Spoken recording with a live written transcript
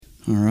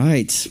All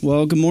right.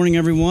 Well, good morning,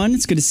 everyone.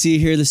 It's good to see you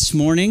here this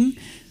morning.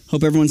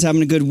 Hope everyone's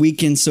having a good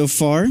weekend so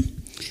far.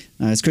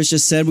 As Chris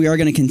just said, we are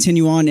going to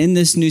continue on in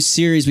this new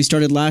series we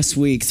started last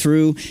week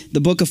through the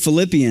book of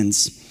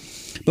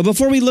Philippians. But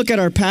before we look at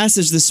our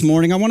passage this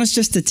morning, I want us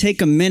just to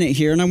take a minute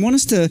here, and I want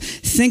us to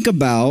think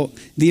about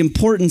the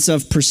importance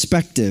of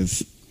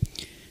perspective.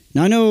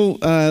 Now, I know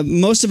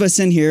most of us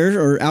in here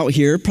or out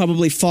here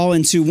probably fall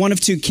into one of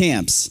two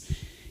camps.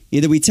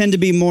 Either we tend to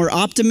be more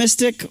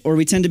optimistic or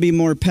we tend to be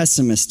more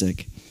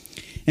pessimistic.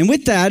 And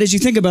with that, as you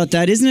think about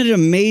that, isn't it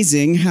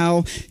amazing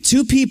how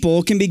two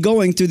people can be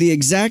going through the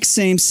exact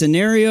same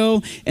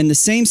scenario and the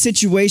same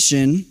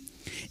situation,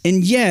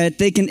 and yet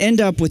they can end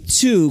up with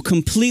two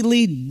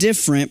completely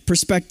different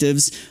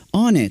perspectives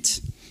on it?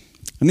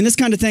 I mean, this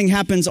kind of thing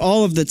happens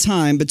all of the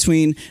time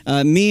between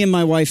me and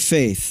my wife,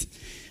 Faith.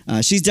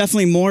 She's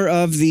definitely more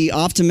of the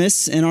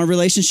optimist in our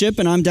relationship,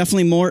 and I'm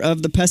definitely more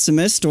of the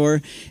pessimist,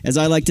 or as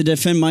I like to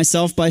defend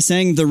myself by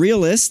saying, the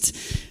realist.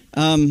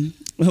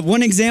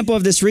 One example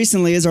of this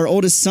recently is our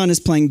oldest son is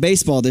playing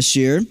baseball this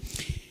year,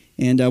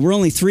 and we're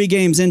only 3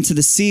 games into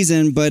the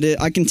season, but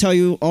I can tell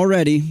you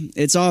already,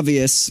 it's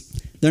obvious,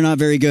 they're not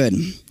very good.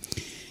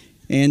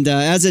 And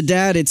as a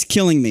dad, it's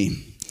killing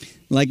me.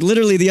 Like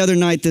literally the other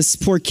night, this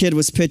poor kid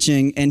was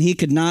pitching, and he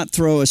could not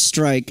throw a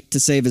strike to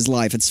save his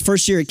life. It's the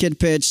first year a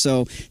kid pitched,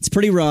 so it's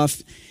pretty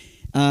rough.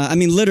 I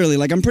mean, literally,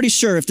 like I'm pretty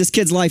sure if this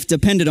kid's life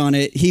depended on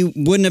it, he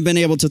wouldn't have been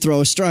able to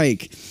throw a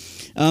strike.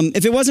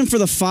 If it wasn't for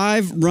the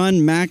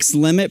 5-run max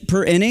limit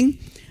per inning,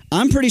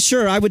 I'm pretty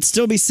sure I would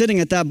still be sitting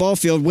at that ball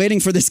field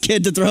waiting for this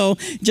kid to throw,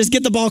 just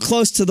get the ball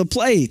close to the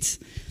plate.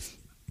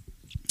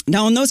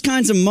 Now, in those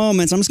kinds of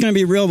moments, I'm just going to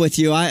be real with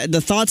you.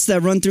 The thoughts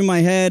that run through my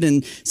head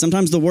and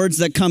sometimes the words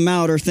that come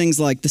out are things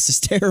like, this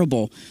is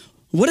terrible.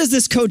 What is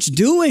this coach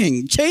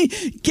doing?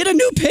 Get a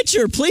new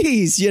pitcher,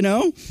 please, you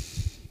know?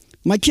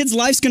 My kid's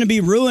life's going to be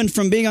ruined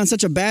from being on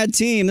such a bad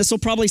team. This will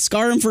probably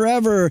scar him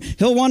forever.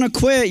 He'll want to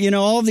quit, you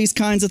know, all of these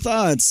kinds of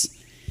thoughts.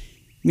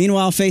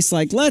 Meanwhile, Faith's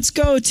like, let's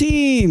go,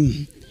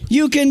 team.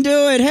 You can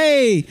do it.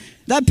 Hey,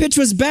 that pitch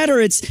was better.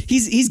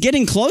 He's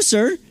getting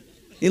closer.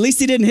 At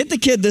least he didn't hit the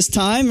kid this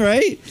time,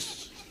 right?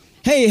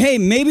 Hey,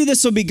 maybe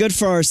this will be good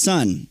for our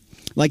son.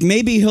 Like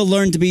maybe he'll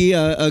learn to be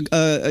a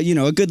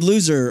good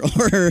loser,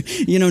 or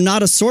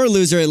not a sore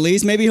loser at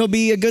least. Maybe he'll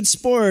be a good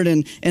sport,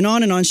 and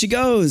on she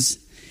goes.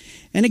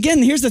 And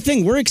again, here's the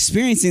thing: we're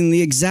experiencing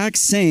the exact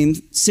same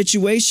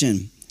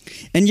situation,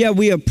 and yet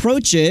we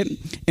approach it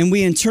and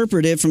we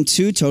interpret it from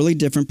two totally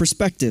different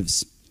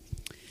perspectives.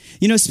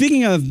 You know,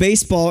 speaking of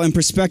baseball and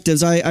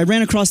perspectives, I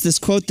ran across this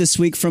quote this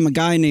week from a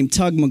guy named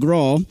Tug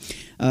McGraw,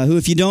 who,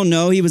 if you don't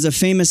know, he was a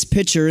famous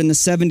pitcher in the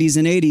 70s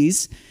and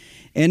 80s.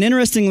 And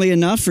interestingly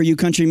enough, for you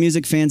country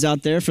music fans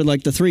out there, for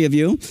like the 3 of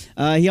you,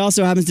 he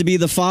also happens to be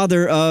the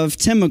father of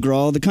Tim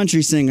McGraw, the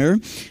country singer.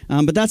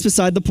 But that's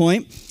beside the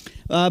point.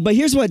 But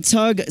here's what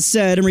Tug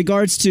said in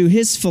regards to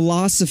his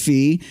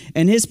philosophy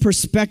and his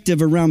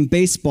perspective around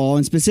baseball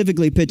and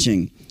specifically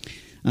pitching.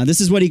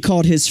 This is what he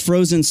called his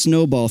frozen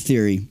snowball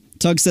theory.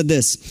 Tug said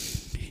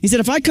this. He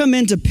said, if I come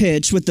in to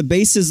pitch with the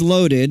bases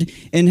loaded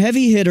and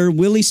heavy hitter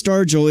Willie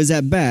Stargell is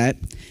at bat,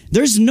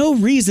 there's no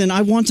reason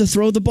I want to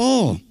throw the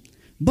ball.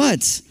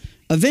 But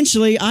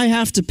eventually I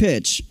have to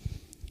pitch.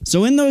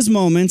 So in those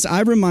moments,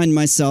 I remind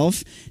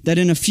myself that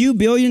in a few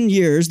billion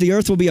years, the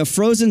earth will be a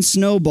frozen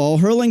snowball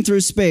hurling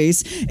through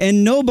space,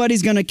 and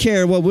nobody's going to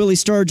care what Willie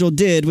Stargell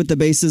did with the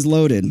bases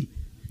loaded.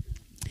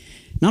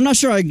 Now, I'm not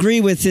sure I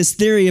agree with his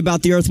theory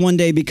about the earth one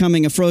day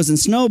becoming a frozen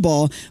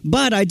snowball,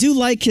 but I do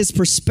like his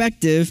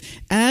perspective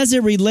as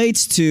it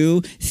relates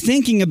to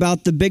thinking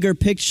about the bigger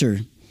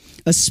picture,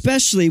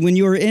 especially when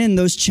you are in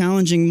those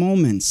challenging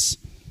moments.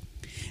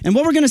 And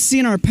what we're going to see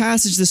in our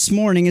passage this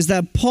morning is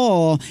that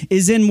Paul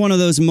is in one of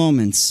those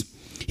moments.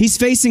 He's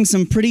facing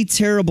some pretty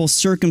terrible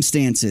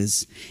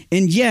circumstances,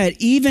 and yet,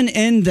 even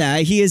in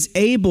that, he is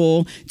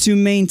able to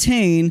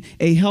maintain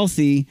a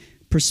healthy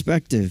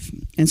perspective.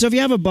 And so if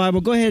you have a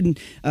Bible, go ahead and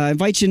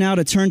invite you now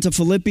to turn to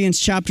Philippians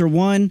chapter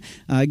 1.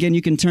 Again,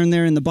 you can turn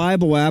there in the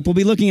Bible app. We'll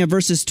be looking at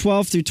verses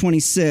 12 through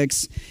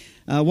 26.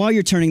 While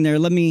you're turning there,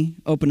 let me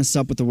open us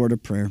up with a word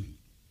of prayer.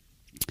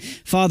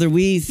 Father,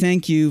 we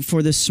thank you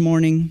for this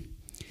morning.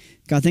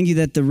 God, thank you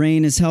that the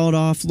rain is held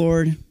off,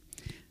 Lord.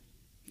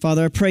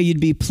 Father, I pray you'd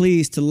be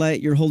pleased to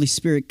let your Holy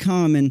Spirit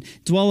come and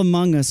dwell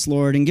among us,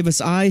 Lord, and give us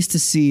eyes to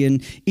see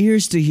and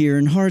ears to hear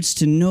and hearts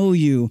to know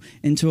you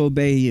and to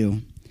obey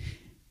you.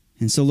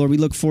 And so, Lord, we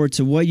look forward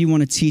to what you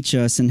want to teach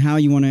us and how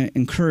you want to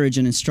encourage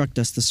and instruct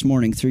us this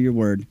morning through your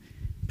word.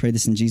 Pray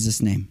this in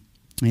Jesus' name.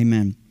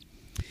 Amen.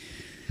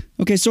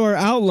 Okay, so our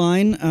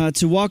outline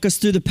to walk us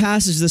through the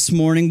passage this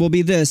morning will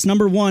be this.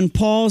 Number 1,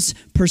 Paul's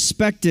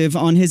perspective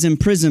on his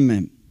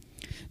imprisonment.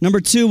 Number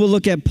 2, we'll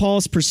look at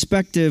Paul's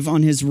perspective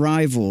on his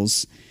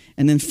rivals.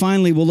 And then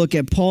finally, we'll look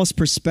at Paul's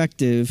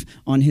perspective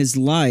on his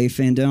life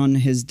and on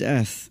his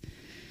death.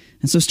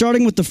 And so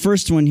starting with the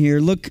first one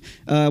here,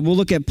 we'll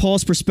look at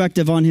Paul's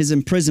perspective on his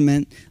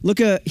imprisonment. Look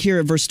here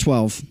at verse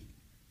 12.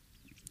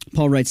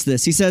 Paul writes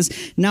this. He says,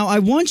 "Now I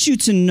want you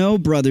to know,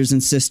 brothers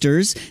and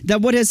sisters,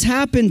 that what has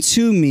happened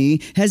to me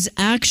has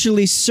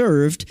actually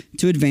served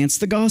to advance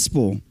the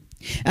gospel.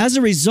 As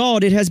a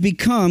result, it has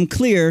become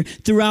clear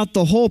throughout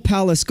the whole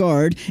palace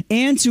guard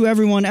and to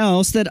everyone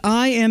else that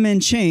I am in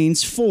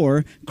chains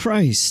for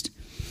Christ.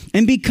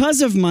 And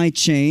because of my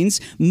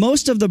chains,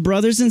 most of the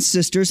brothers and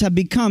sisters have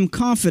become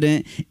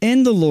confident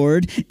in the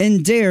Lord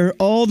and dare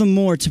all the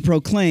more to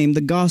proclaim the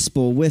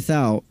gospel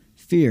without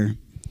fear."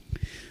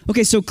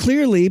 Okay, so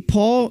clearly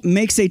Paul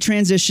makes a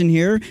transition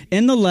here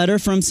in the letter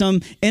from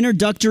some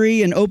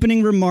introductory and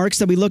opening remarks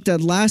that we looked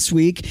at last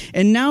week,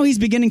 and now he's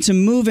beginning to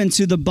move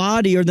into the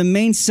body or the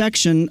main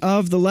section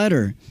of the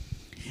letter.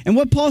 And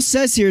what Paul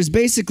says here is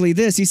basically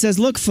this. He says,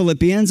 "Look,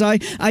 Philippians, I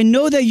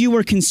know that you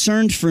were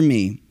concerned for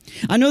me.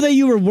 I know that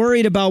you were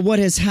worried about what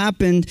has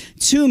happened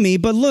to me,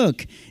 but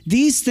look,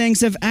 these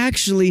things have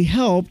actually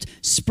helped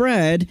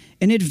spread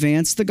and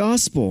advance the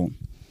gospel."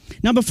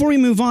 Now, before we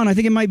move on, I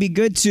think it might be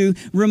good to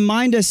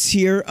remind us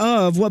here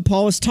of what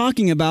Paul is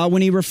talking about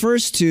when he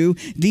refers to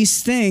these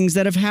things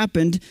that have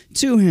happened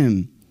to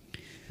him.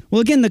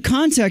 Well, again, the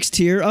context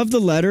here of the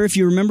letter, if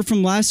you remember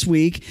from last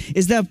week,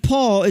 is that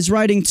Paul is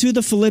writing to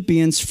the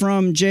Philippians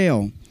from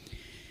jail.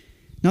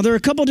 Now, there are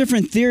a couple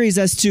different theories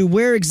as to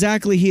where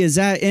exactly he is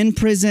at in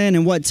prison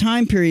and what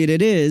time period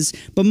it is,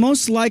 but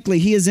most likely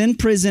he is in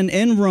prison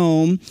in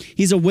Rome.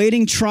 He's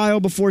awaiting trial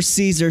before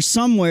Caesar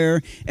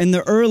somewhere in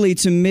the early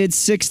to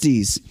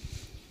mid-60s.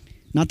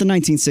 Not the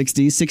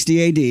 1960s, 60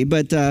 AD,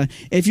 but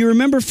if you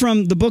remember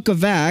from the book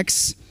of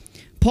Acts,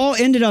 Paul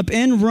ended up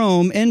in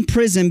Rome in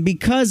prison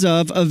because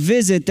of a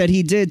visit that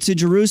he did to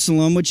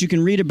Jerusalem, which you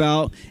can read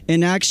about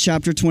in Acts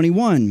chapter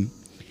 21.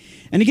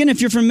 And again,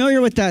 if you're familiar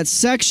with that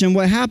section,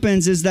 what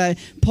happens is that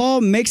Paul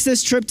makes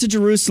this trip to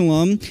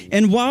Jerusalem,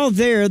 and while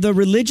there, the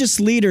religious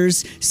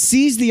leaders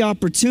seize the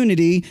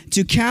opportunity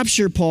to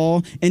capture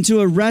Paul and to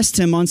arrest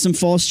him on some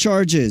false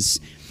charges.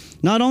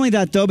 Not only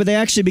that, though, but they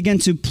actually begin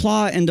to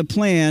plot and to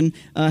plan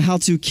how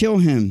to kill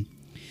him.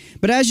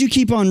 But as you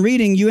keep on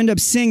reading, you end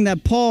up seeing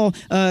that Paul,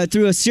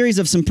 through a series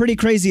of some pretty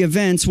crazy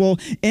events, will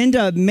end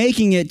up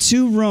making it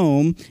to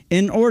Rome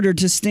in order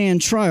to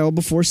stand trial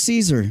before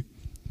Caesar.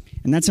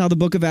 And that's how the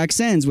book of Acts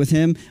ends, with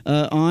him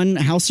on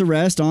house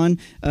arrest,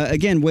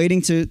 again,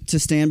 waiting to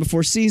stand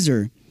before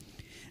Caesar.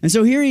 And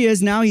so here he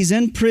is now, he's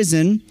in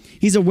prison,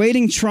 he's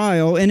awaiting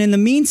trial, and in the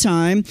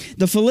meantime,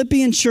 the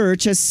Philippian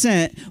church has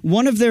sent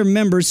one of their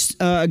members,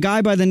 a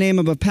guy by the name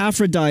of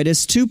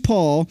Epaphroditus, to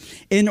Paul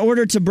in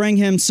order to bring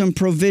him some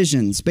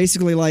provisions,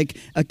 basically like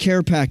a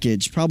care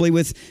package, probably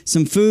with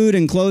some food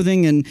and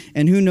clothing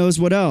and who knows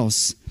what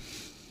else.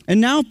 And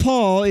now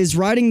Paul is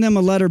writing them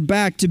a letter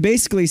back to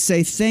basically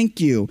say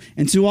thank you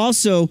and to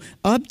also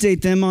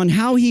update them on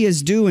how he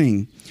is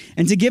doing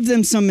and to give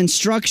them some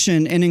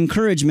instruction and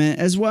encouragement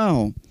as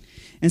well.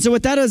 And so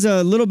with that as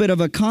a little bit of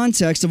a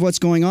context of what's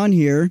going on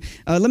here,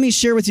 let me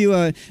share with you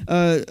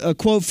a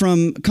quote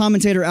from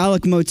commentator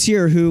Alec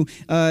Motyer, who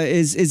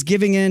is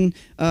giving in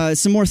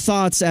some more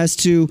thoughts as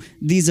to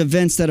these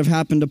events that have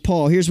happened to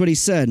Paul. Here's what he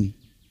said.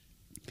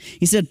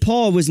 He said,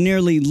 "Paul was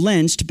nearly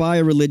lynched by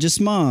a religious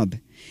mob,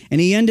 and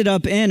he ended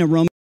up in a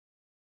Roman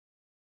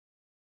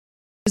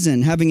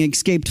prison, having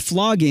escaped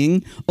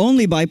flogging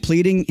only by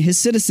pleading his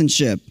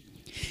citizenship.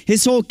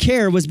 His whole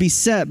care was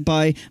beset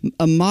by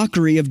a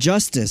mockery of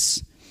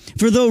justice.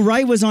 For though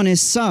right was on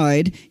his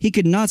side, he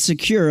could not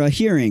secure a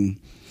hearing.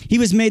 He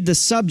was made the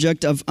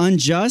subject of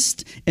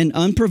unjust and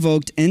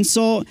unprovoked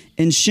insult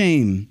and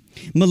shame,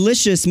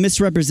 malicious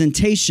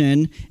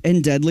misrepresentation,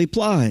 and deadly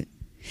plot.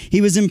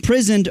 He was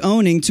imprisoned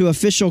owing to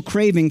official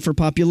craving for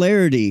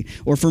popularity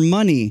or for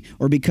money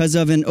or because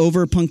of an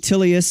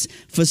over-punctilious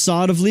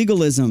facade of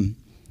legalism.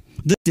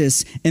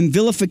 This and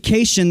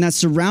vilification that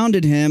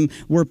surrounded him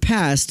were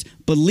past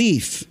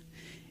belief.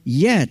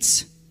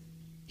 Yet,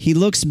 he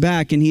looks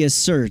back and he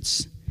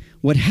asserts,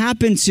 what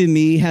happened to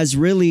me has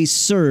really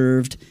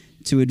served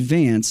to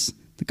advance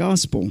the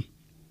gospel."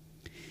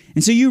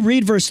 And so you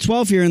read verse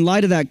 12 here in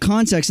light of that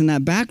context and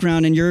that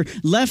background, and you're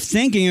left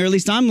thinking, or at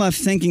least I'm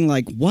left thinking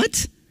like,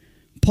 what?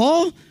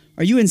 Paul,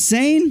 are you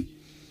insane?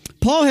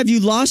 Paul, have you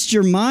lost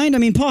your mind? I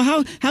mean,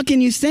 Paul, how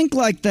can you think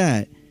like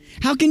that?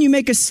 How can you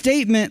make a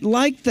statement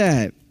like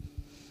that?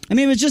 I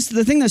mean, it was just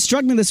the thing that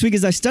struck me this week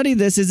as I studied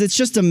this is it's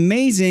just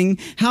amazing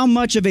how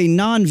much of a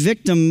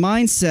non-victim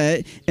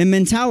mindset and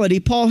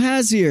mentality Paul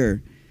has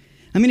here.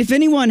 I mean, if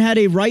anyone had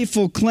a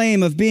rightful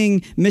claim of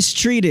being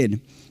mistreated,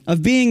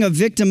 of being a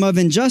victim of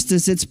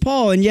injustice, it's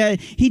Paul, and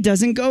yet he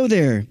doesn't go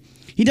there.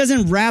 He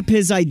doesn't wrap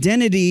his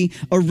identity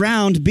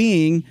around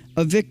being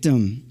a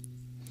victim.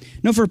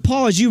 No, for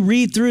Paul, as you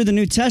read through the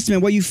New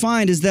Testament, what you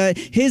find is that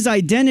his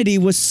identity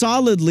was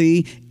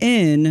solidly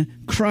in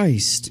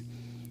Christ.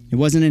 It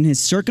wasn't in his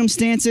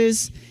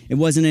circumstances. It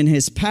wasn't in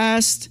his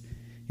past.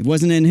 It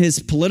wasn't in his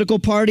political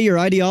party or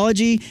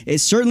ideology. It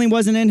certainly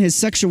wasn't in his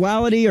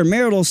sexuality or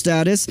marital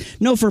status.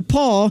 No, for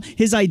Paul,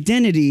 his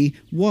identity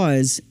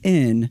was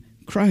in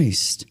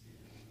Christ.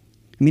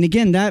 I mean,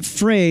 again, that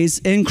phrase,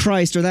 in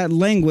Christ, or that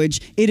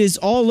language, it is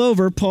all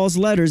over Paul's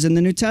letters in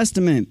the New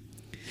Testament.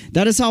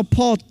 That is how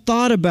Paul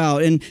thought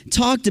about and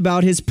talked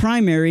about his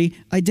primary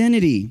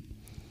identity.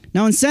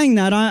 Now, in saying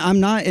that, I'm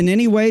not in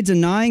any way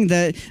denying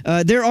that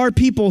there are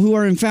people who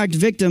are, in fact,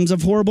 victims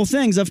of horrible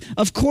things.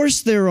 Of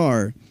course there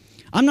are.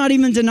 I'm not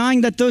even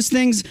denying that those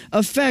things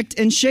affect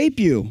and shape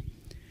you.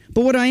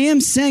 But what I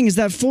am saying is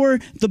that for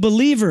the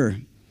believer,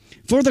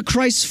 for the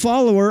Christ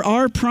follower,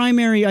 our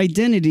primary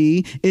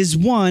identity is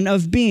one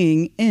of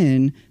being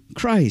in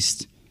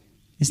Christ.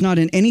 It's not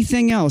in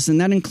anything else, and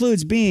that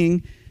includes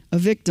being a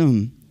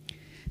victim.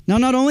 Now,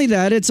 not only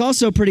that, it's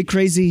also pretty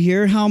crazy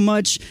here how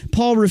much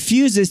Paul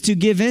refuses to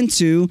give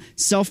into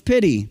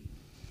self-pity.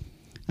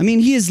 I mean,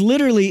 he is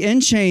literally in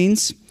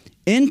chains,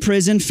 in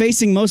prison,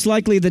 facing most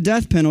likely the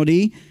death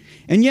penalty.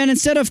 And yet,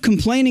 instead of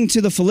complaining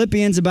to the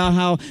Philippians about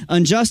how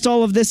unjust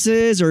all of this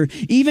is, or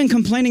even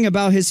complaining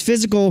about his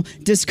physical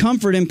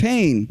discomfort and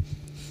pain,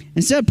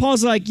 instead,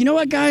 Paul's like, you know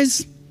what,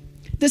 guys?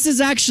 This has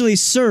actually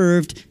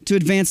served to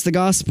advance the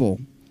gospel.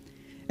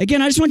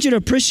 Again, I just want you to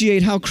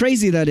appreciate how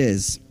crazy that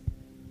is.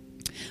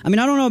 I mean,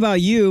 I don't know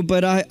about you,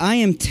 but I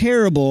am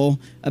terrible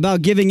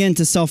about giving in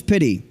to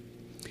self-pity.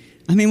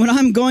 I mean, when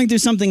I'm going through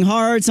something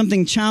hard,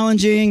 something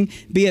challenging,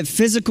 be it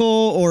physical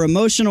or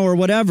emotional or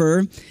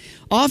whatever,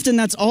 often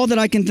that's all that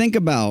I can think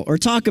about or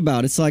talk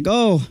about. It's like,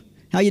 oh,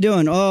 how you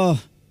doing? Oh,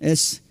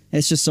 it's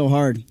just so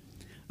hard.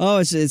 Oh,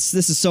 this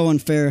is so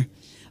unfair.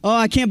 Oh,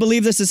 I can't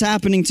believe this is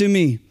happening to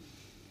me.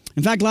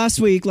 In fact, last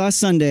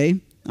Sunday,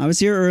 I was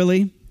here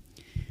early.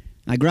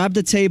 I grabbed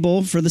a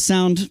table for the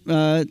sound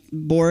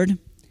board,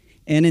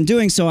 and in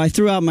doing so, I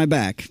threw out my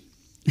back.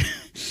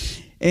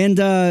 And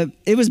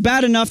it was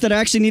bad enough that I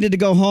actually needed to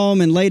go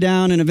home and lay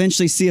down and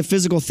eventually see a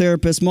physical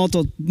therapist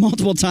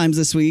multiple times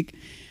this week.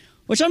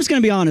 Which I'm just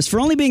going to be honest, for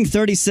only being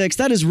 36,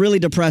 that is really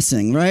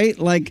depressing, right?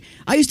 Like,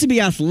 I used to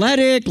be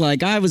athletic,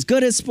 like I was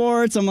good at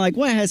sports. I'm like,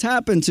 what has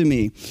happened to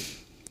me?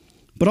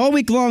 But all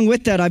week long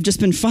with that, I've just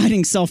been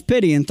fighting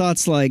self-pity and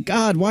thoughts like,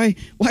 God, why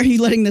are you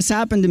letting this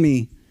happen to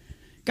me?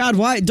 God,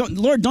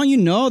 Lord, don't you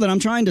know that I'm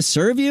trying to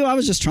serve you? I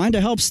was just trying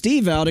to help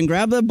Steve out and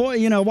grab the boy.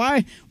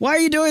 Why are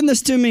you doing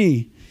this to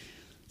me?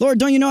 Lord,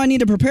 don't you know I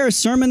need to prepare a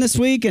sermon this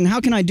week? And how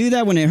can I do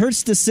that when it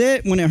hurts to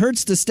sit, when it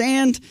hurts to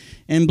stand,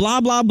 and blah,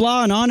 blah,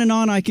 blah, and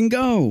on I can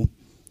go.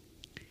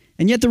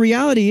 And yet the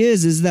reality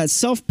is that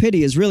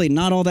self-pity is really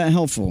not all that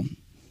helpful.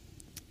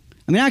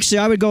 I mean, actually,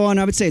 I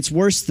would say it's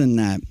worse than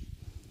that.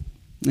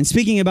 And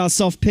speaking about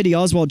self-pity,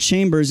 Oswald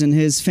Chambers, in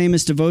his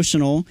famous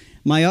devotional,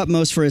 My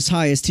Utmost for His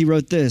Highest, he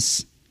wrote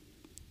this.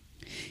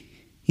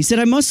 He said,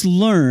 I must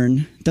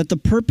learn that the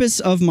purpose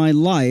of my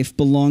life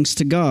belongs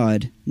to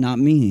God, not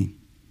me.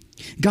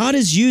 God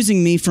is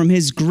using me from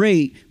his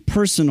great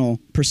personal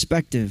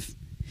perspective.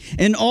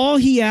 And all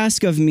he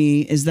asks of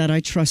me is that I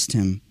trust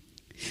him.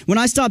 When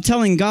I stop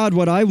telling God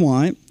what I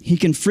want, he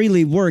can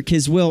freely work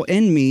his will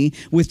in me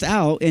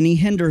without any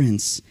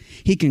hindrance.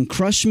 He can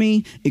crush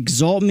me,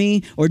 exalt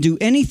me, or do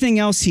anything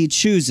else he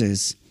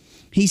chooses.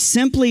 He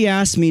simply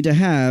asks me to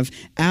have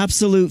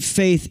absolute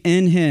faith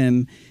in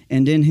him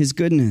and in his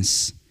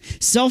goodness.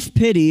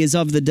 Self-pity is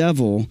of the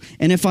devil,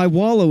 and if I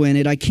wallow in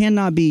it, I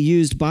cannot be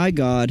used by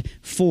God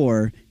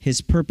for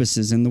his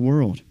purposes in the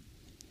world.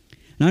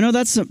 Now, I know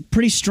that's a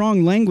pretty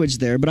strong language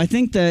there, but I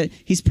think that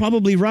he's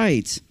probably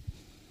right.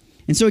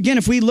 And so again,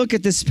 if we look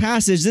at this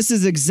passage, this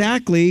is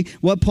exactly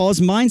what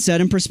Paul's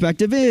mindset and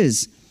perspective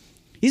is.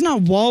 He's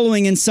not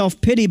wallowing in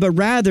self-pity, but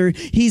rather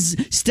he's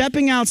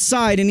stepping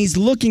outside and he's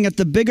looking at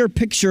the bigger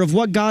picture of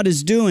what God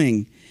is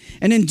doing.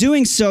 And in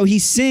doing so,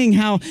 he's seeing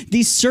how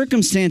these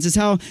circumstances,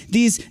 how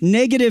these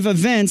negative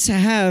events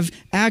have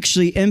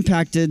actually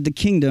impacted the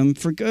kingdom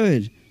for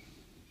good.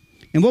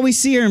 And what we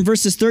see here in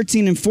verses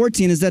 13 and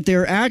 14 is that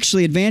they're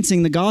actually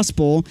advancing the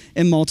gospel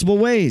in multiple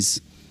ways.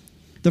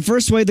 The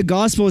first way the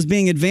gospel is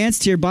being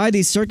advanced here by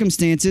these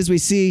circumstances, we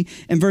see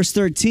in verse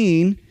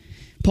 13,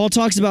 Paul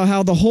talks about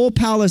how the whole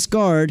palace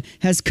guard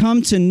has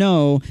come to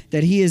know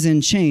that he is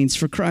in chains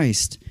for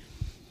Christ.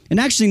 And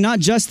actually, not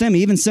just them,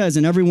 he even says,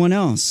 and everyone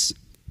else.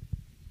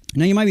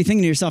 Now, you might be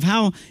thinking to yourself,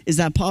 how is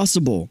that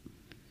possible?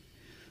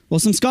 Well,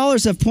 some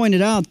scholars have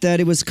pointed out that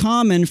it was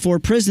common for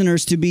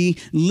prisoners to be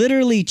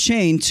literally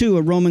chained to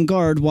a Roman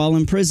guard while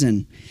in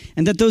prison,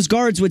 and that those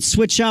guards would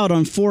switch out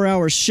on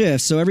 4-hour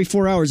shifts. So every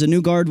 4 hours, a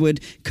new guard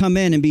would come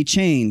in and be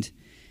chained.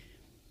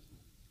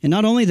 And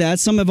not only that,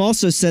 some have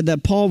also said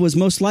that Paul was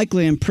most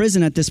likely in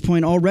prison at this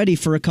point already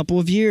for a couple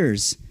of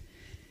years.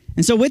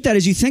 And so with that,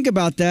 as you think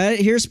about that,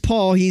 here's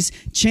Paul. He's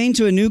chained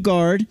to a new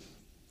guard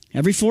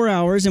every 4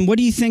 hours. And what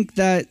do you think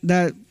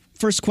that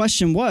first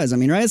question was? I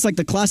mean, right? It's like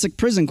the classic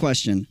prison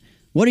question.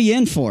 What are you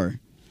in for?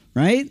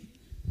 Right?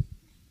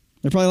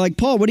 They're probably like,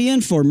 Paul, what are you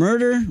in for?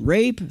 Murder,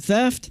 rape,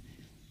 theft?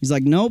 He's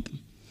like, nope.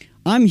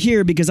 I'm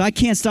here because I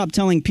can't stop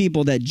telling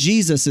people that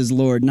Jesus is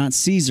Lord, not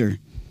Caesar. And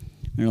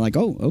they're like,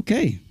 oh,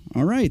 okay.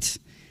 All right.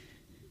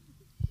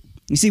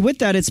 You see, with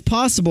that, it's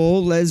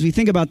possible, as we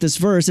think about this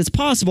verse, it's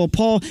possible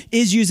Paul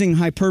is using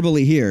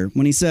hyperbole here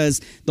when he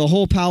says the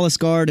whole palace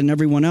guard and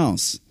everyone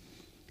else.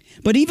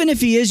 But even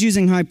if he is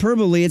using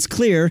hyperbole, it's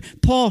clear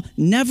Paul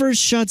never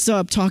shuts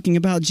up talking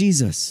about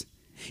Jesus.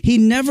 he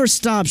never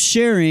stopped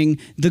sharing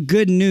the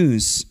good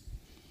news.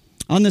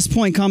 On this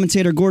point,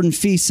 commentator Gordon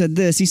Fee said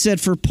this. He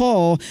said, "For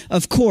Paul,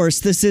 of course,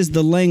 this is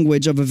the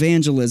language of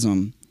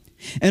evangelism.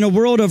 In a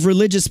world of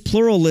religious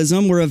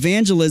pluralism where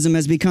evangelism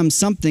has become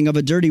something of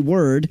a dirty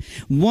word,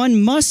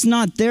 one must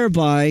not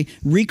thereby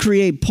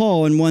recreate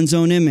Paul in one's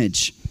own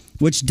image,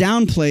 which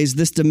downplays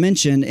this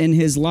dimension in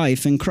his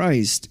life in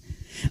Christ.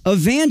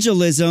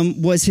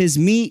 Evangelism was his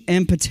meat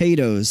and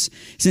potatoes,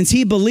 since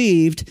he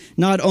believed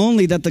not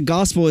only that the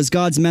gospel is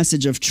God's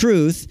message of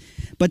truth,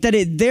 but that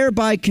it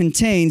thereby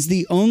contains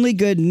the only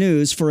good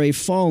news for a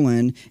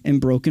fallen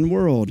and broken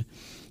world.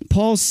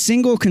 Paul's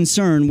single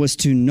concern was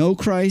to know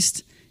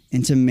Christ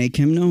and to make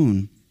him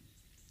known."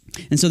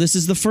 And so this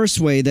is the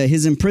first way that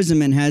his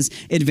imprisonment has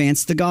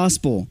advanced the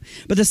gospel.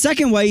 But the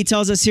second way he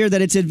tells us here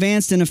that it's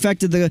advanced and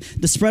affected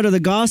the spread of the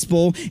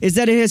gospel is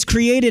that it has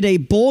created a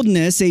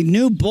boldness, a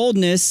new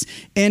boldness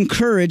and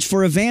courage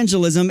for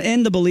evangelism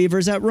in the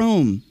believers at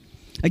Rome.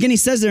 Again, he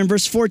says there in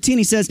verse 14,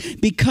 he says,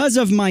 "Because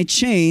of my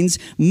chains,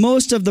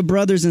 most of the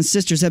brothers and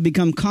sisters have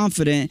become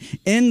confident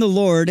in the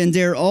Lord and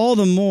dare all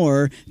the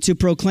more to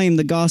proclaim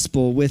the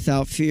gospel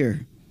without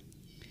fear."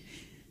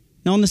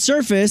 Now, on the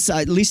surface,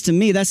 at least to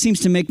me, that seems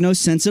to make no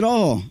sense at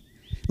all.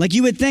 Like,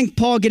 you would think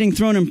Paul getting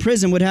thrown in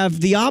prison would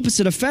have the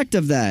opposite effect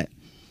of that,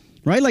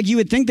 right? Like, you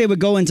would think they would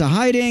go into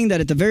hiding,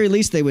 that at the very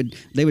least they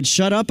would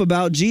shut up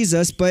about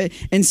Jesus, but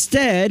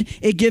instead,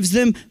 it gives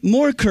them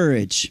more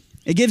courage.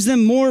 It gives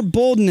them more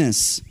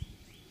boldness.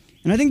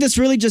 And I think this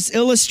really just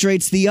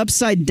illustrates the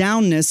upside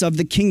downness of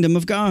the kingdom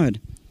of God.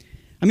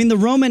 I mean, the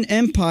Roman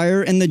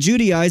Empire and the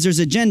Judaizers'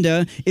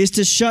 agenda is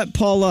to shut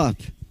Paul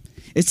up.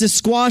 It's to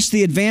squash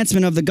the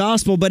advancement of the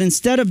gospel, but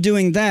instead of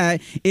doing that,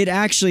 it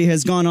actually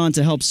has gone on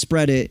to help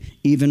spread it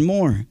even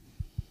more.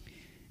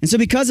 And so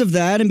because of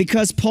that, and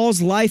because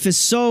Paul's life is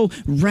so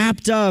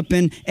wrapped up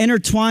and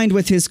intertwined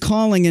with his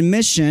calling and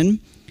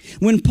mission,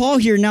 when Paul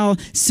here now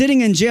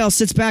sitting in jail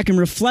sits back and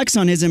reflects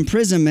on his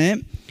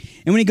imprisonment,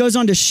 and when he goes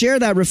on to share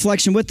that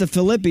reflection with the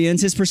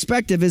Philippians, his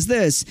perspective is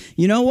this: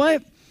 you know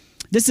what?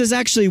 This has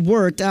actually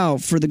worked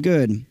out for the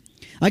good.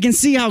 I can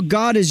see how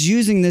God is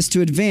using this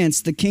to advance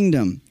the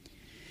kingdom.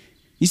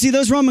 You see,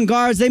 those Roman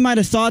guards, they might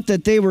have thought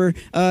that they were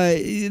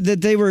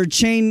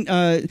chained,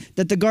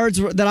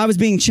 that I was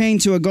being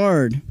chained to a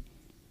guard.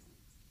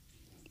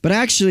 But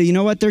actually, you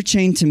know what? They're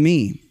chained to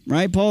me,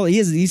 right? Paul,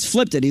 he's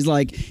flipped it. He's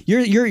like,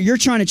 you're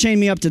trying to chain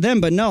me up to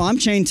them, but no, I'm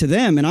chained to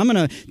them, and I'm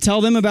going to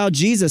tell them about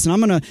Jesus, and I'm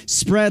going to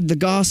spread the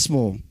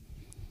gospel.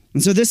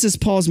 And so this is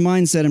Paul's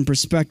mindset and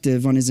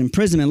perspective on his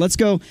imprisonment. Let's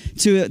go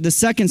to the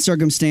second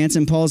circumstance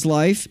in Paul's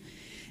life,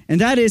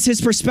 and that is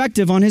his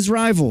perspective on his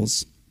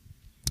rivals.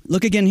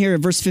 Look again here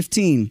at verse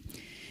 15.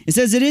 It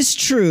says, "It is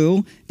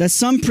true that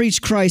some preach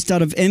Christ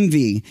out of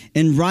envy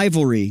and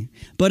rivalry,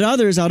 but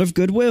others out of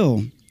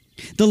goodwill.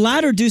 The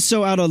latter do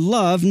so out of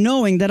love,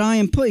 knowing that I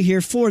am put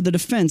here for the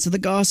defense of the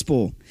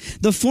gospel.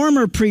 The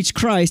former preach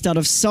Christ out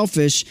of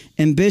selfish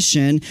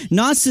ambition,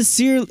 not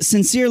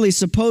sincerely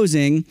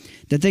supposing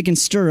that they can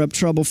stir up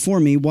trouble for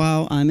me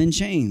while I'm in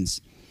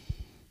chains."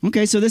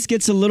 Okay, so this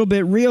gets a little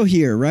bit real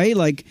here, right?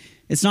 Like,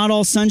 it's not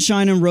all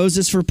sunshine and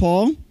roses for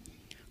Paul.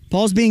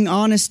 Paul's being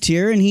honest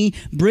here, and he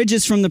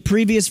bridges from the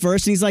previous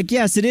verse, and he's like,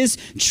 yes, it is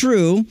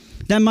true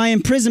that my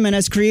imprisonment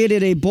has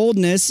created a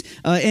boldness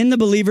in the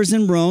believers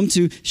in Rome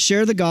to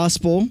share the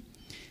gospel.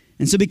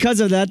 And so because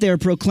of that, they are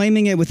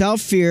proclaiming it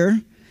without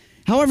fear.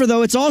 However,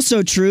 though, it's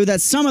also true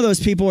that some of those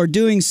people are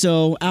doing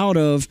so out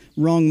of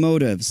wrong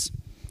motives.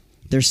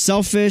 They're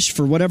selfish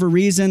for whatever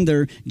reason.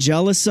 They're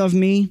jealous of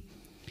me.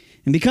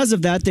 And because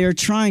of that, they are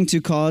trying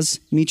to cause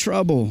me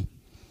trouble.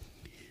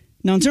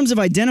 Now, in terms of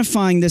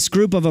identifying this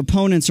group of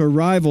opponents or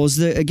rivals,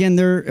 again,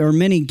 there are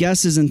many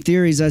guesses and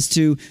theories as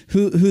to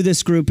who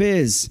this group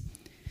is.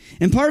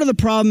 And part of the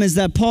problem is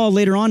that Paul,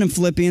 later on in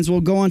Philippians, will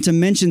go on to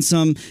mention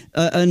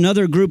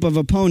another group of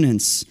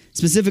opponents,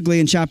 specifically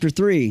in chapter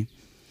 3.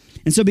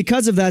 And so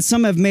because of that,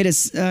 some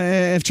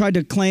have tried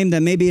to claim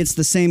that maybe it's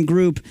the same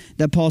group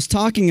that Paul's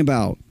talking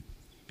about.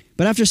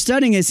 But after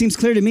studying it, it seems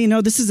clear to me,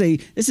 no, this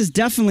is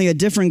definitely a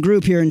different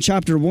group here in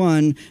chapter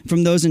 1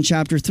 from those in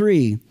chapter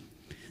 3.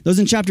 Those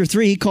in chapter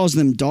 3, he calls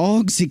them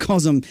dogs. He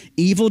calls them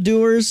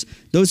evildoers,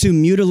 those who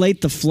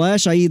mutilate the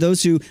flesh, i.e.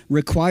 those who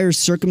require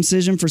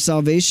circumcision for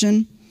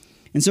salvation.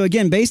 And so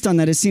again, based on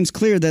that, it seems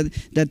clear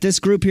that this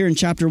group here in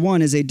chapter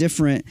 1 is a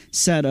different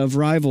set of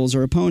rivals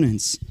or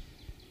opponents.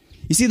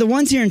 You see, the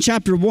ones here in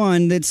chapter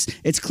 1,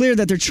 it's clear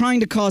that they're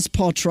trying to cause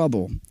Paul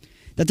trouble,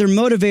 that they're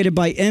motivated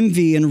by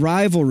envy and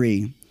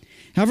rivalry.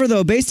 However,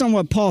 though, based on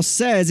what Paul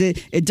says,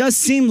 it does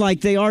seem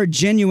like they are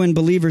genuine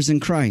believers in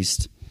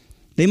Christ.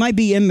 They might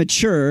be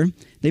immature,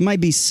 they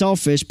might be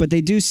selfish, but they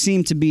do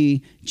seem to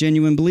be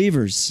genuine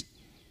believers.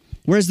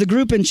 Whereas the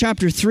group in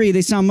chapter 3,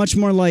 they sound much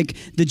more like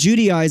the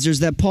Judaizers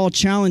that Paul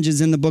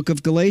challenges in the book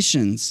of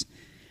Galatians.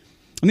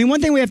 I mean,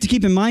 one thing we have to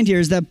keep in mind here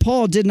is that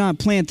Paul did not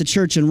plant the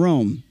church in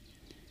Rome.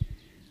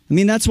 I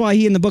mean, that's why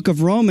he in the book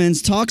of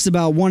Romans talks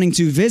about wanting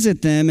to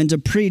visit them and to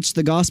preach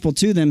the gospel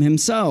to them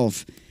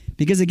himself.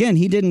 Because again,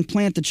 he didn't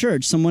plant the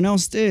church, someone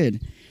else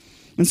did.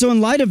 And so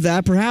in light of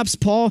that, perhaps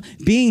Paul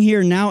being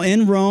here now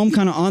in Rome,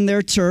 kind of on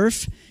their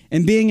turf,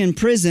 and being in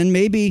prison,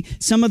 maybe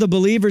some of the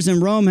believers in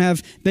Rome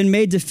have been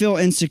made to feel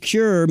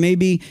insecure.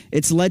 Maybe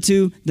it's led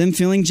to them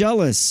feeling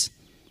jealous.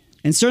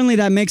 And certainly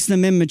that makes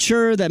them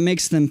immature, that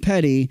makes them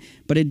petty.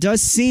 But it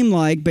does seem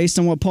like, based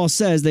on what Paul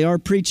says, they are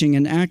preaching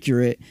an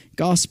accurate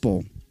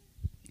gospel.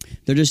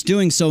 They're just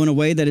doing so in a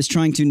way that is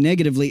trying to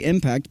negatively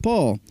impact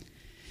Paul.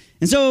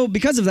 And so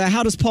because of that,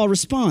 how does Paul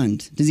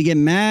respond? Does he get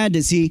mad?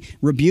 Does he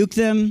rebuke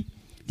them?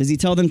 Does he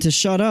tell them to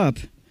shut up?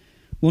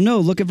 Well, no,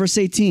 look at verse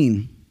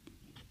 18.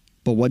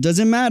 But what does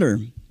it matter?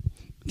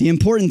 The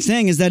important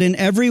thing is that in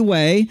every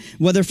way,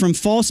 whether from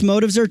false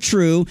motives or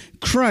true,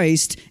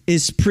 Christ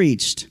is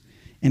preached.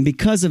 And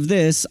because of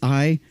this,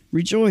 I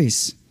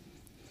rejoice.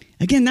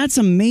 Again, that's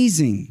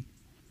amazing.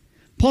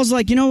 Paul's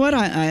like, you know what?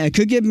 I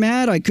could get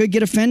mad. I could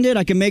get offended.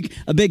 I could make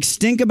a big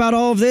stink about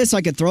all of this.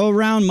 I could throw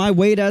around my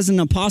weight as an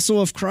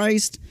apostle of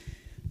Christ.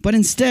 But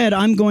instead,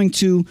 I'm going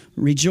to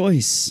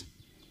rejoice.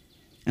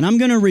 And I'm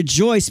going to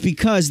rejoice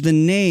because the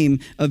name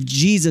of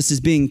Jesus is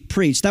being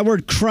preached. That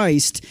word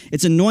Christ,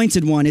 it's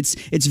anointed one. It's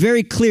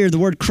very clear, the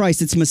word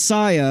Christ, it's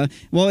Messiah.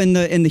 Well, in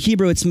the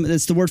Hebrew, it's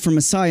the word for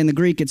Messiah. In the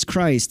Greek, it's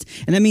Christ.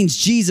 And that means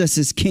Jesus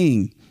is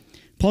king.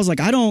 Paul's like,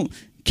 I don't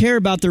care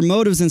about their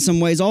motives in some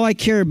ways. All I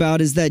care about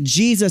is that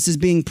Jesus is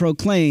being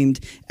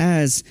proclaimed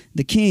as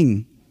the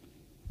king.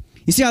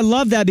 You see, I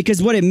love that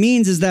because what it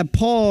means is that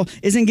Paul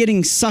isn't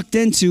getting sucked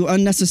into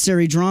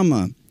unnecessary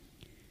drama.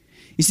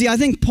 You see, I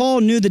think Paul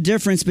knew the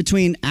difference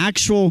between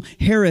actual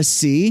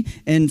heresy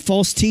and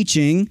false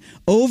teaching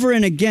over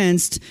and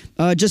against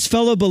just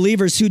fellow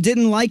believers who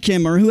didn't like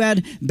him or who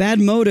had bad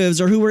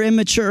motives or who were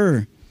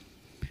immature.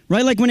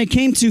 Right? Like when it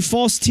came to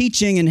false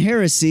teaching and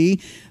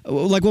heresy,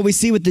 like what we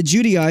see with the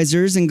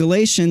Judaizers in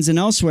Galatians and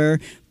elsewhere,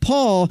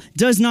 Paul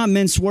does not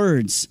mince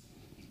words.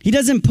 He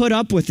doesn't put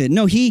up with it.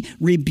 No, he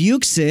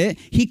rebukes it,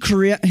 he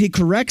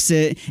corrects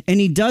it, and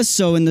he does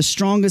so in the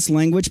strongest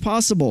language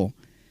possible.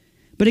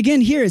 But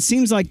again, here, it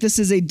seems like this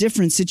is a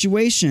different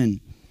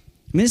situation.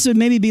 I mean, this would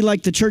maybe be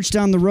like the church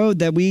down the road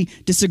that we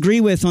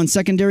disagree with on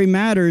secondary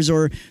matters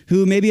or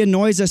who maybe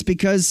annoys us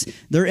because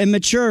they're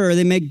immature or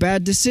they make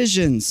bad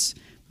decisions.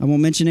 I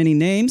won't mention any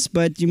names,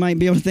 but you might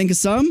be able to think of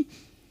some.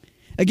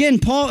 Again,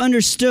 Paul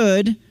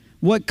understood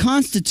what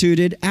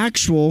constituted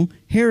actual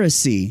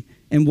heresy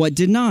and what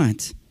did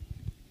not.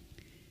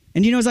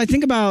 And as I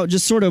think about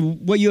just sort of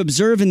what you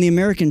observe in the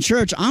American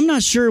church, I'm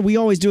not sure we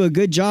always do a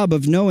good job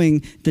of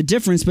knowing the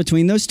difference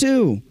between those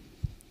two.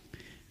 I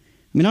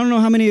mean, I don't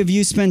know how many of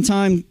you spend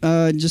time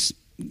just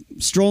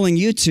strolling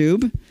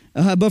YouTube,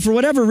 but for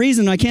whatever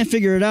reason, I can't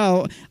figure it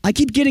out. I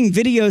keep getting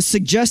videos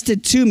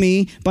suggested to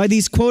me by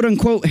these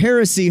quote-unquote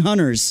heresy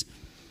hunters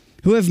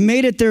who have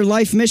made it their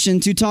life mission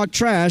to talk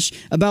trash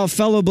about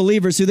fellow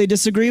believers who they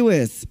disagree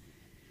with.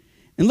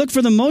 And look,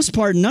 for the most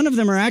part, none of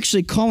them are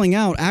actually calling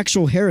out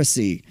actual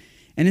heresy.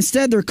 And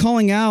instead, they're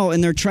calling out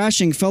and they're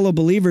trashing fellow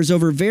believers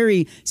over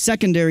very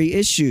secondary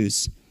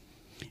issues.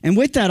 And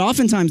with that,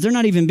 oftentimes, they're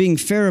not even being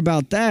fair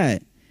about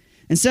that.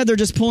 Instead, they're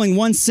just pulling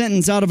one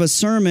sentence out of a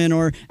sermon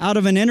or out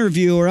of an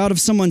interview or out of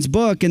someone's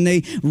book, and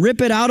they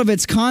rip it out of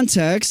its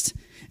context.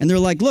 And they're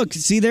like, look,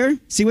 see there?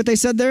 See what they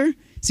said there?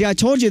 See, I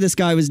told you this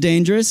guy was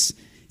dangerous.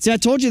 See, I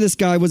told you this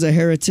guy was a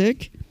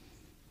heretic.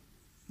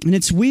 And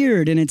it's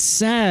weird, and it's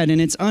sad, and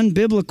it's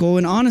unbiblical,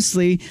 and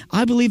honestly,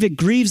 I believe it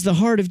grieves the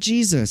heart of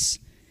Jesus.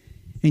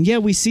 And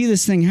yet we see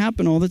this thing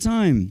happen all the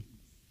time.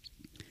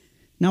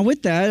 Now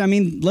with that, I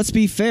mean, let's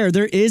be fair.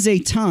 There is a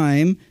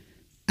time,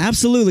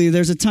 absolutely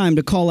there's a time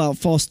to call out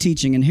false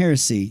teaching and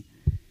heresy.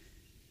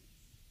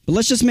 But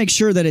let's just make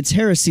sure that it's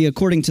heresy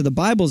according to the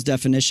Bible's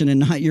definition and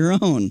not your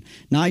own.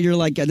 Not you're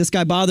like, this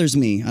guy bothers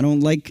me. I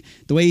don't like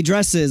the way he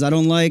dresses. I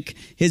don't like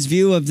his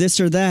view of this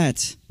or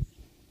that.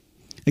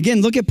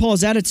 Again, look at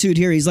Paul's attitude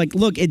here. He's like,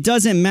 look, it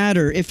doesn't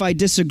matter if I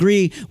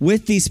disagree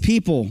with these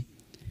people.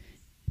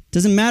 It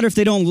doesn't matter if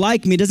they don't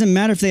like me. It doesn't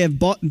matter if they have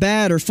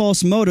bad or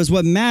false motives.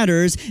 What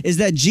matters is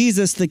that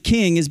Jesus, the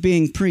King, is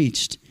being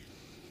preached.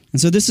 And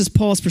so this is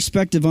Paul's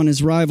perspective on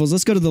his rivals.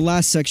 Let's go to the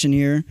last section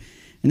here.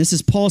 And this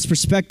is Paul's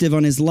perspective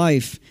on his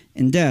life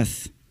and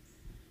death.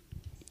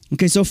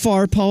 Okay, so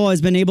far, Paul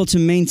has been able to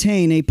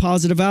maintain a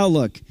positive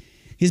outlook.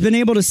 He's been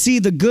able to see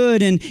the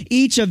good in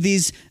each of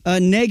these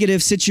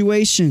negative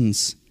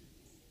situations.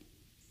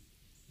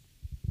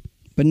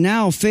 But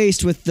now,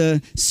 faced with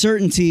the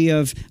certainty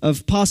of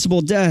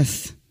possible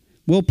death,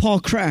 will Paul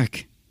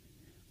crack?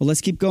 Well, let's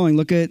keep going.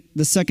 Look at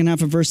the second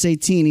half of verse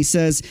 18. He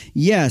says,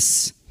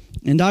 yes,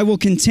 and I will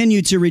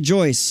continue to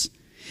rejoice.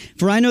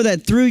 For I know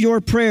that through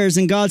your prayers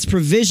and God's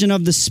provision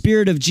of the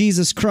Spirit of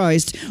Jesus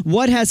Christ,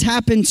 what has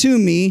happened to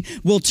me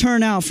will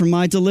turn out for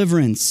my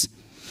deliverance.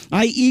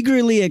 I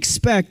eagerly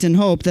expect and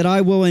hope that I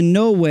will in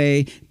no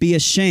way be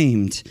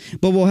ashamed,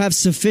 but will have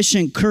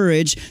sufficient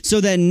courage so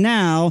that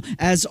now,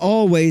 as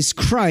always,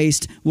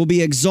 Christ will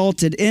be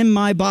exalted in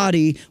my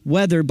body,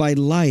 whether by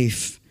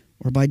life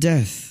or by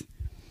death.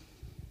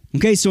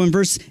 Okay, so in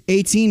verse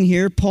 18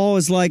 here, Paul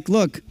is like,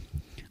 look,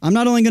 I'm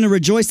not only going to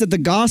rejoice that the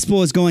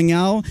gospel is going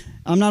out,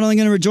 I'm not only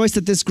going to rejoice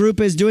that this group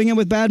is doing it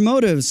with bad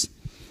motives,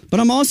 but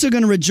I'm also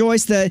going to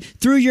rejoice that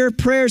through your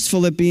prayers,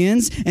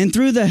 Philippians, and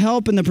through the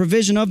help and the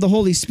provision of the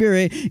Holy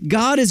Spirit,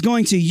 God is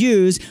going to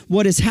use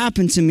what has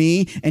happened to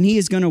me, and he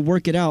is going to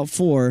work it out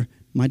for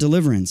my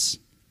deliverance.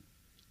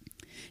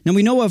 Now,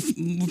 we know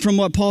from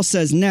what Paul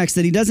says next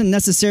that he doesn't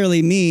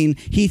necessarily mean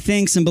he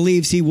thinks and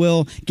believes he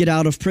will get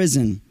out of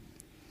prison.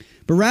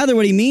 But rather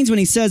what he means when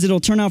he says it'll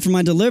turn out for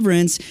my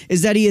deliverance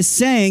is that he is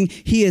saying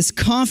he is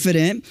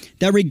confident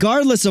that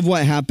regardless of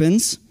what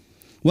happens,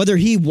 whether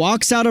he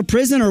walks out of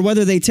prison or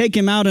whether they take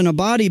him out in a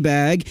body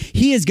bag,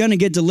 he is going to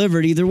get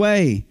delivered either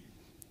way.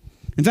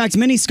 In fact,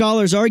 many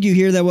scholars argue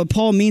here that what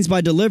Paul means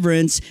by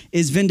deliverance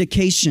is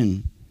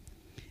vindication,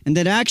 and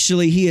that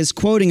actually he is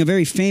quoting a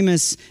very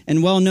famous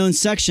and well-known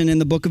section in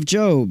the book of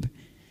Job.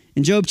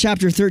 In Job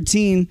chapter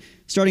 13,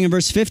 starting in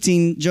verse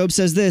 15, Job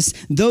says this,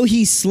 "Though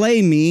he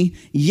slay me,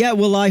 yet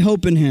will I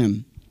hope in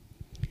him.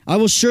 I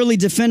will surely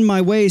defend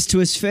my ways to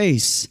his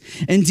face.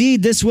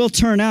 Indeed, this will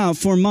turn out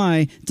for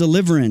my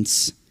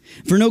deliverance.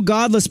 For no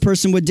godless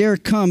person would dare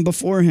come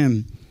before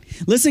him.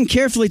 Listen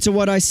carefully to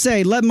what I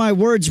say. Let my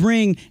words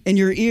ring in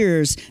your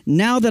ears.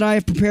 Now that I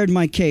have prepared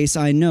my case,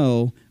 I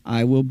know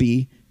I will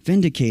be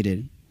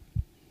vindicated."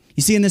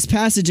 You see, in this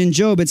passage in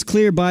Job, it's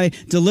clear by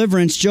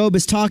deliverance, Job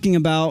is talking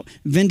about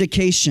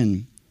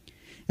vindication.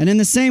 And in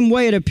the same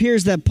way, it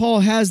appears that Paul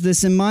has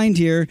this in mind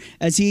here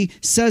as he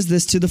says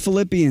this to the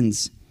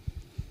Philippians.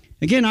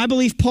 Again, I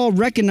believe Paul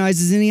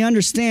recognizes and he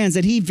understands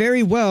that he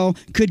very well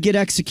could get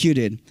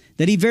executed,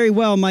 that he very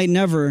well might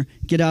never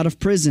get out of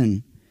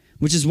prison.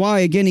 Which is why,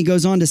 again, he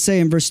goes on to say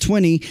in verse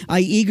 20, "I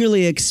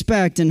eagerly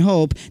expect and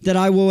hope that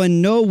I will in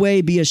no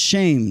way be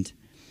ashamed,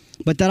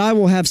 but that I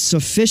will have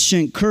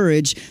sufficient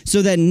courage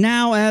so that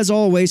now, as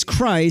always,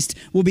 Christ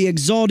will be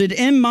exalted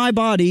in my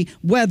body,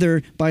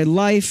 whether by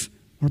life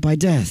or by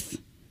death."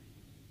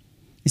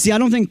 You see, I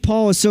don't think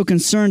Paul is so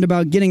concerned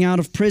about getting out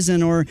of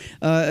prison or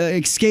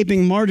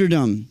escaping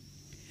martyrdom.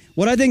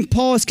 What I think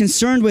Paul is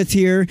concerned with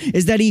here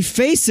is that he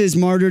faces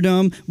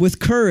martyrdom with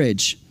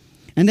courage,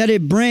 and that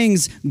it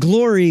brings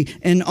glory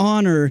and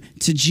honor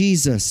to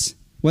Jesus,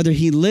 whether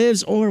he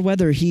lives or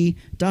whether he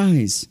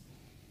dies.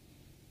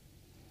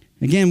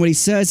 Again, what he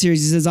says here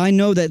is he says, "I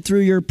know that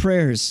through your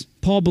prayers,"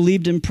 Paul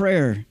believed in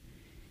prayer.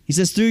 He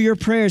says, "Through your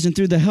prayers and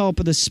through the help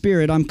of the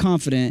Spirit, I'm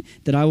confident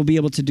that I will be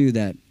able to do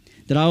that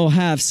I will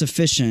have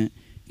sufficient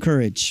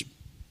courage."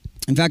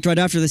 In fact, right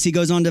after this, he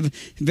goes on to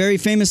very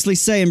famously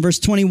say in verse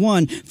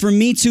 21, "For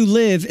me to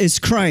live is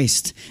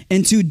Christ,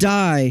 and to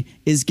die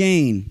is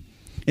gain.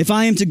 If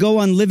I am to go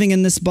on living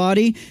in this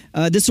body,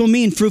 this will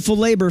mean fruitful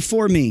labor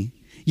for me.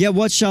 Yet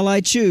what shall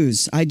I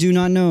choose? I do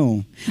not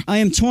know. I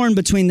am torn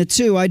between the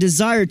two. I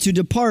desire to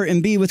depart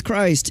and be with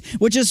Christ,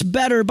 which is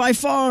better by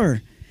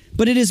far.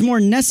 But it is more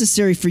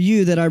necessary for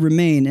you that I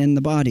remain in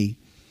the body.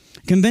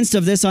 Convinced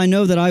of this, I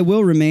know that I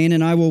will remain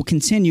and I will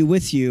continue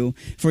with you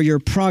for your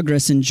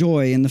progress and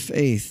joy in the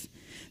faith,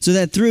 so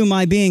that through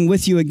my being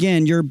with you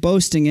again, your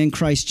boasting in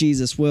Christ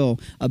Jesus will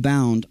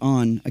abound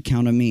on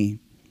account of me."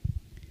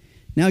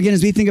 Now again,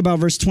 as we think about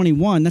verse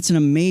 21, that's an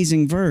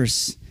amazing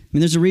verse. I mean,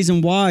 there's a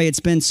reason why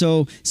it's been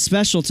so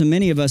special to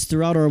many of us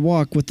throughout our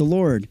walk with the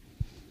Lord.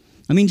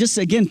 I mean, just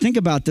again, think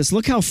about this.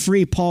 Look how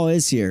free Paul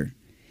is here.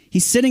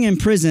 He's sitting in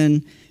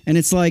prison, and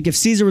it's like if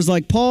Caesar was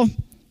like, "Paul,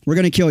 we're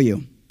going to kill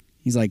you."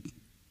 He's like,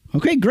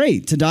 "Okay,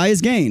 great. To die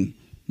is gain."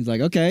 He's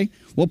like, "Okay.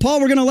 Well,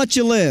 Paul, we're going to let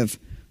you live."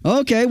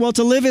 "Okay, well,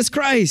 to live is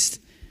Christ."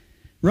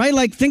 Right?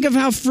 Like, think of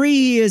how free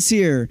he is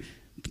here.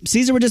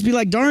 Caesar would just be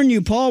like, "Darn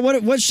you, Paul,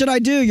 what should I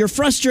do? You're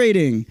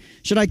frustrating.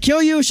 Should I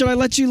kill you? Should I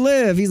let you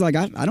live?" He's like,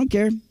 I don't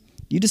care.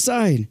 You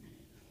decide.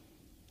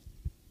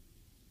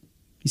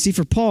 You see,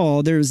 for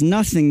Paul, there is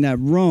nothing that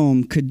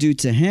Rome could do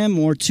to him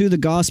or to the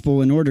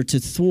gospel in order to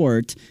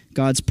thwart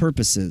God's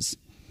purposes.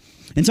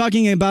 And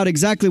talking about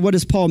exactly what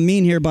does Paul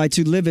mean here by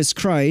to live as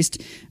Christ,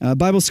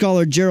 Bible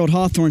scholar Gerald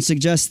Hawthorne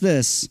suggests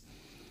this.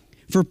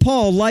 For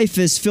Paul, life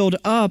is filled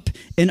up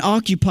and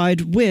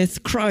occupied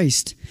with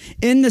Christ,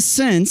 in the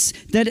sense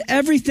that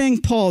everything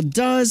Paul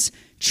does,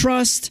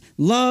 trusts,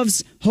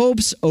 loves,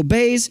 hopes,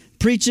 obeys,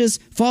 preaches,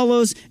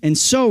 follows, and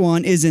so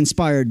on is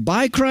inspired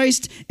by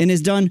Christ and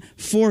is done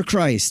for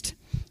Christ.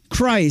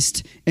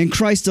 Christ and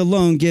Christ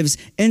alone gives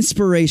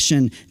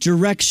inspiration,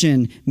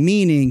 direction,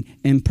 meaning,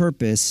 and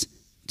purpose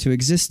to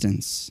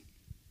existence.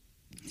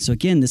 So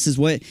again, this is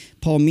what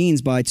Paul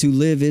means by to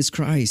live is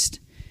Christ.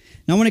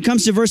 Now, when it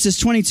comes to verses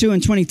 22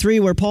 and 23,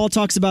 where Paul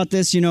talks about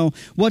this,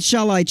 what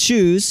shall I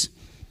choose?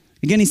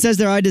 Again, he says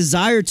there, I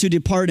desire to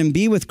depart and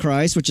be with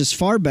Christ, which is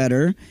far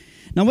better.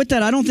 Now, with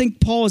that, I don't think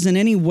Paul is in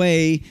any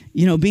way,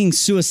 being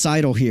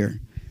suicidal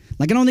here.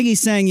 Like, I don't think he's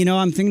saying,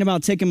 I'm thinking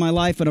about taking my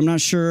life, but I'm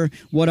not sure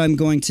what I'm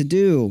going to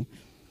do.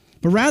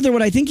 But rather,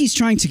 what I think he's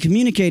trying to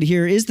communicate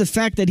here is the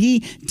fact that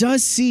he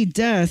does see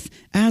death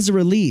as a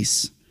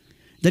release,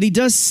 that he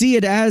does see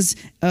it as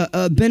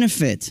a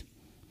benefit,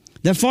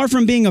 that far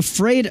from being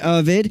afraid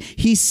of it,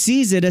 he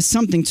sees it as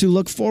something to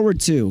look forward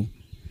to.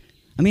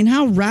 I mean,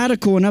 how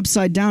radical and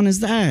upside down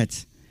is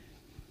that?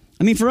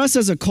 I mean, for us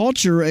as a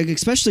culture,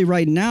 especially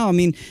right now, I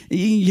mean,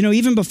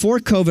 even before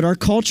COVID, our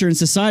culture and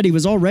society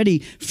was already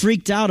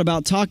freaked out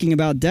about talking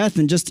about death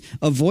and just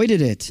avoided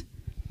it.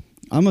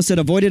 I almost said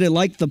avoided it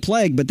like the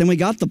plague, but then we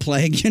got the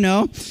plague,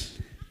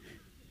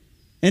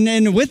 And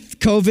then with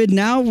COVID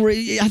now,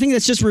 I think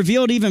that's just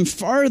revealed even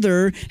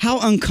farther how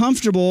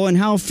uncomfortable and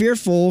how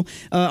fearful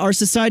our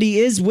society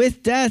is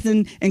with death,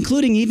 and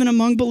including even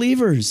among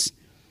believers.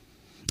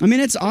 I mean,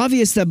 it's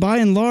obvious that by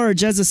and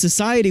large, as a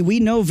society,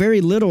 we know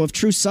very little of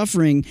true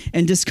suffering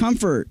and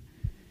discomfort.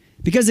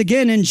 Because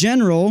again, in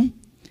general,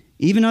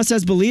 even us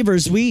as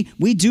believers, we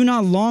do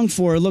not long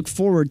for or look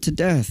forward to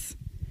death.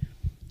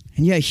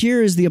 And yet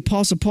here is the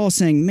Apostle Paul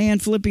saying, man,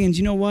 Philippians,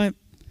 you know what?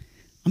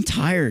 I'm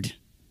tired.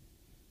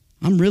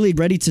 I'm really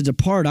ready to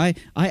depart. I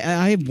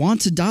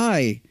want to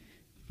die.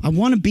 I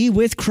want to be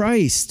with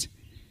Christ.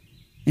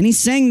 And he's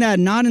saying that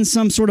not in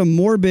some sort of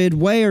morbid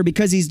way or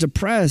because he's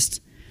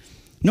depressed.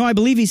 No, I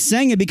believe he's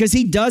saying it because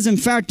he does, in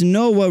fact,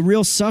 know what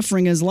real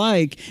suffering is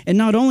like. And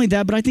not only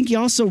that, but I think he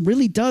also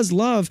really does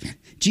love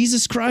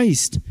Jesus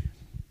Christ.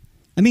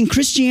 I mean,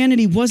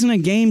 Christianity wasn't a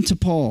game to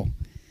Paul.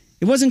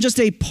 It wasn't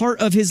just a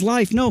part of his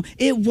life. No,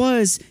 it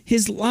was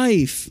his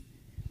life.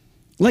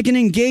 Like an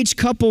engaged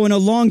couple in a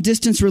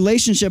long-distance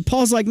relationship,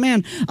 Paul's like,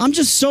 man, I'm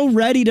just so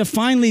ready to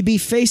finally be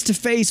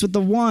face-to-face with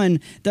the one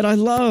that I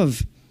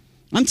love.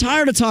 I'm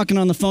tired of talking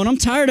on the phone. I'm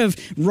tired of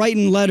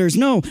writing letters.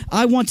 No,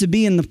 I want to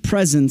be in the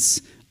presence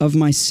of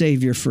my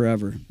Savior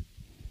forever.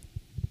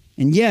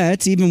 And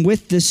yet, even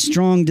with this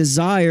strong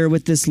desire,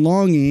 with this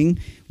longing,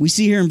 we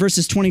see here in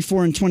verses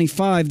 24 and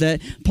 25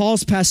 that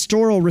Paul's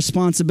pastoral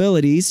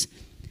responsibilities,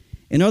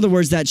 in other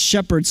words, that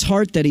shepherd's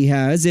heart that he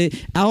has, it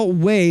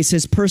outweighs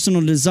his personal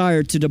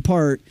desire to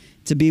depart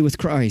to be with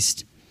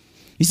Christ.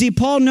 You see,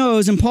 Paul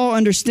knows and Paul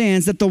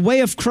understands that the way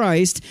of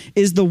Christ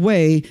is the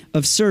way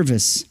of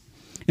service.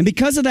 And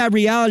because of that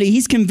reality,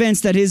 he's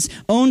convinced that his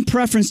own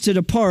preference to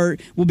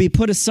depart will be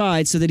put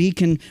aside so that he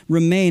can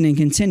remain and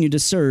continue to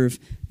serve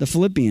the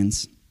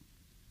Philippians.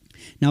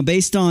 Now,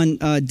 based on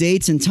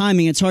dates and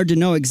timing, it's hard to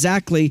know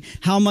exactly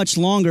how much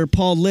longer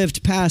Paul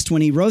lived past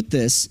when he wrote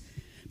this.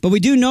 But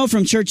we do know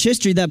from church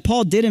history that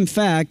Paul did, in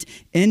fact,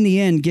 in the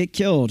end, get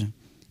killed. And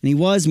he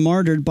was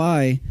martyred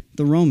by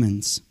the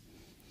Romans.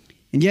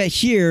 And yet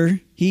here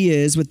he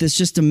is with this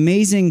just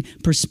amazing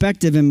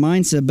perspective and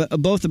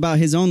mindset, both about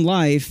his own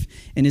life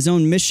and his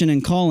own mission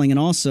and calling, and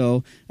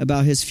also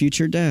about his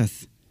future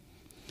death.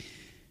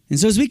 And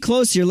so as we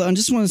close here, I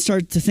just want to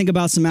start to think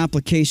about some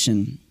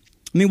application.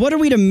 I mean, what are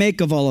we to make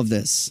of all of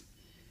this?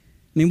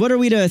 I mean, what are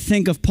we to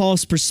think of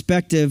Paul's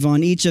perspective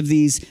on each of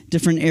these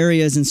different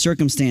areas and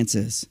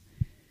circumstances?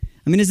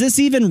 I mean, is this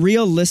even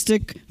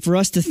realistic for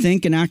us to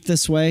think and act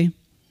this way?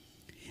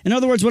 In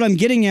other words, what I'm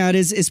getting at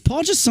is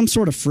Paul just some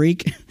sort of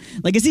freak?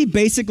 Like, is he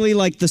basically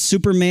like the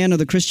Superman of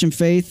the Christian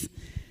faith?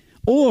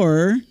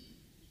 Or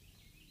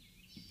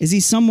is he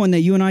someone that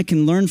you and I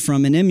can learn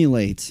from and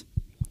emulate?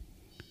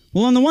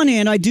 Well, on the one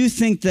hand, I do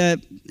think that,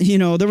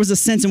 there was a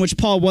sense in which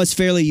Paul was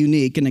fairly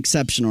unique and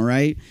exceptional,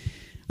 right?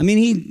 I mean,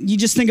 you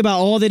just think about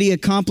all that he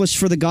accomplished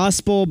for the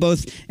gospel,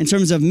 both in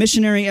terms of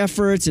missionary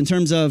efforts, in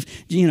terms of,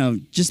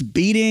 just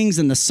beatings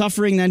and the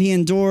suffering that he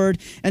endured.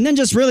 And then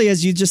just really,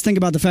 as you just think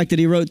about the fact that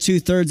he wrote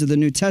 2/3 of the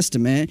New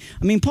Testament,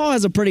 I mean, Paul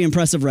has a pretty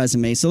impressive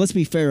resume, so let's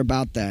be fair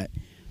about that.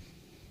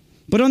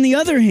 But on the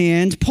other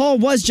hand, Paul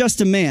was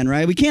just a man,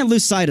 right? We can't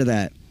lose sight of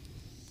that.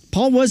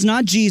 Paul was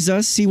not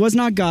Jesus. He was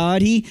not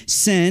God. He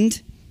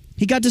sinned.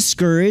 He got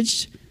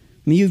discouraged.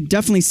 I mean, you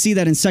definitely see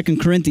that in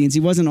 2 Corinthians. He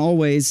wasn't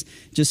always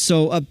just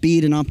so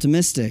upbeat and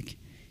optimistic.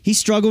 He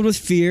struggled with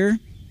fear.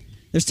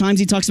 There's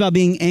times he talks about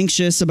being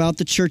anxious about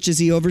the churches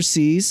he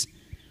oversees.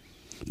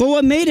 But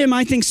what made him,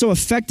 I think, so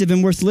effective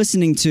and worth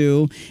listening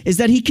to is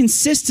that he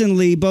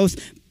consistently both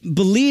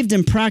believed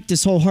and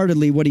practiced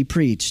wholeheartedly what he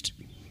preached.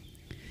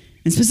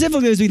 And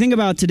specifically, as we think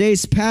about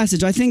today's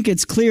passage, I think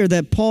it's clear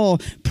that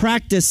Paul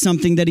practiced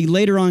something that he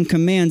later on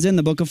commands in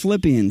the book of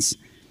Philippians.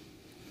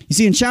 You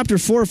see, in chapter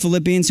 4 of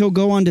Philippians, he'll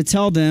go on to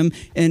tell them,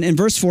 and in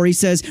verse 4, he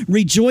says,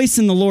 "Rejoice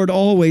in the Lord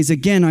always.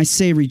 Again, I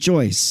say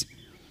rejoice."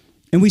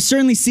 And we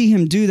certainly see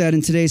him do that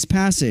in today's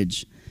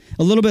passage.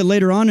 A little bit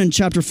later on in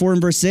chapter 4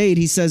 and verse 8,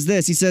 he says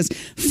this. He says,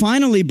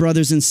 "Finally,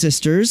 brothers and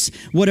sisters,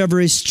 whatever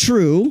is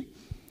true,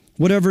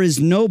 whatever is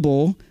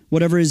noble,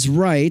 whatever is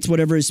right,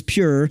 whatever is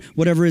pure,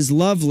 whatever is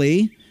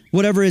lovely,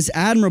 whatever is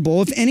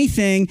admirable, if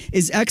anything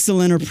is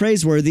excellent or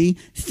praiseworthy,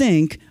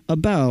 think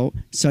about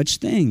such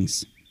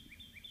things."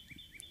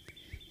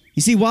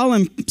 You see, while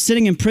I'm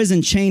sitting in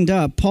prison chained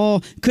up,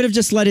 Paul could have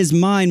just let his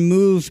mind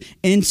move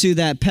into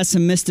that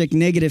pessimistic,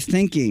 negative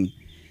thinking.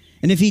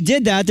 And if he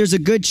did that, there's a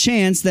good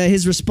chance that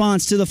his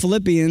response to the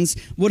Philippians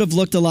would have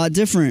looked a lot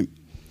different.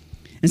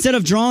 Instead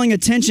of drawing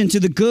attention to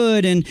the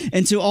good and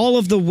to all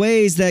of the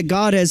ways that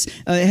God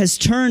has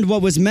turned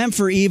what was meant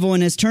for evil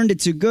and has turned it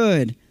to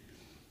good,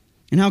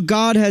 and how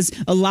God has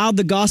allowed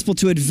the gospel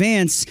to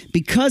advance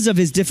because of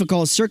his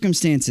difficult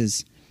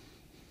circumstances.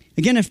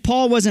 Again, if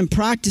Paul wasn't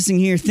practicing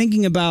here,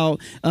 thinking about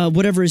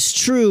whatever is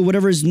true,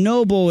 whatever is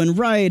noble and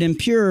right and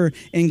pure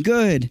and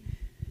good,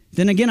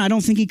 then again, I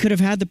don't think he could have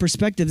had the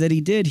perspective that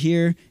he did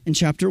here in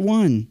chapter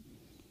 1.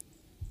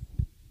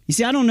 You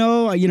see, I don't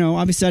know,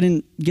 obviously I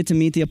didn't get to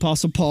meet the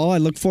Apostle Paul. I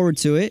look forward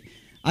to it.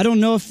 I don't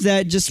know if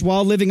that just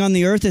while living on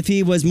the earth, if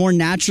he was more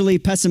naturally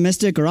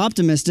pessimistic or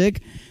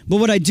optimistic. But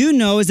what I do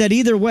know is that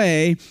either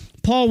way,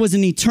 Paul was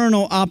an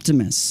eternal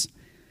optimist.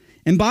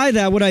 And by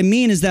that, what I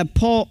mean is that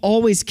Paul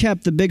always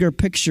kept the bigger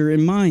picture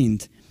in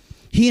mind.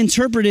 He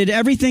interpreted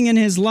everything in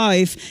his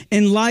life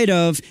in light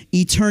of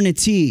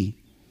eternity.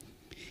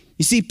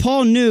 You see,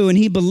 Paul knew and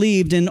he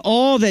believed in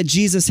all that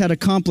Jesus had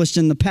accomplished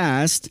in the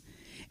past.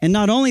 And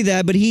not only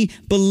that, but he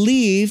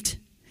believed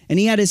and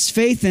he had his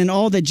faith in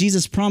all that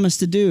Jesus promised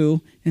to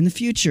do in the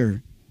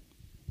future.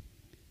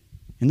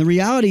 And the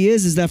reality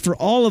is that for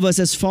all of us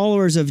as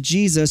followers of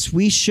Jesus,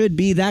 we should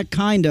be that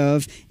kind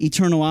of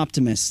eternal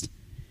optimist,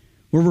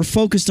 where we're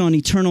focused on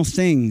eternal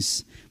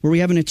things, where we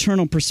have an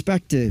eternal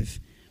perspective.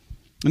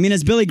 I mean,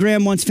 as Billy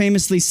Graham once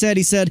famously said,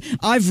 he said,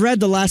 "I've read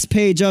the last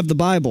page of the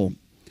Bible.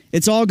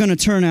 It's all going to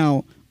turn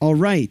out all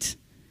right."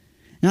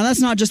 Now,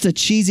 that's not just a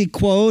cheesy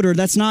quote, or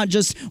that's not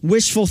just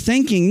wishful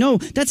thinking. No,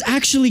 that's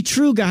actually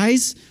true,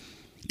 guys.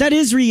 That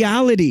is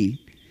reality.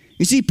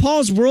 You see,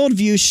 Paul's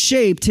worldview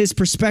shaped his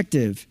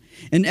perspective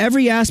in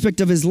every aspect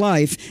of his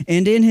life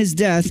and in his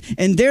death,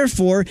 and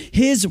therefore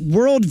his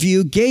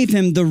worldview gave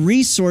him the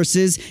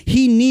resources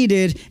he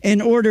needed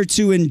in order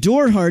to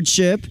endure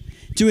hardship,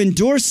 to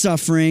endure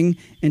suffering,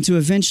 and to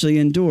eventually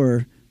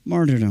endure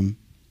martyrdom.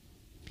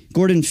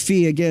 Gordon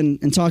Fee, again,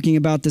 in talking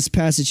about this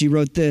passage, he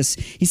wrote this.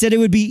 He said, "It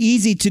would be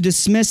easy to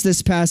dismiss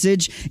this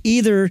passage,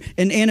 either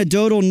an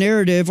anecdotal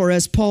narrative or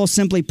as Paul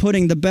simply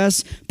putting the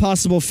best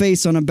possible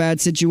face on a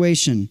bad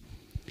situation.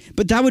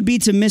 But that would be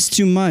to miss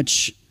too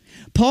much.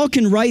 Paul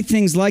can write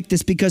things like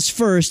this because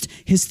first,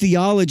 his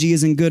theology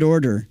is in good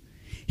order.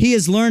 He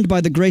has learned by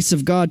the grace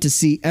of God to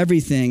see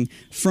everything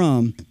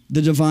from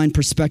the divine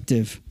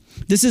perspective.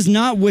 This is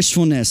not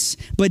wishfulness,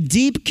 but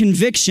deep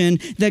conviction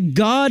that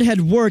God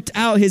had worked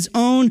out his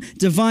own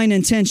divine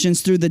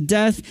intentions through the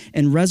death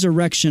and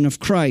resurrection of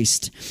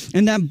Christ,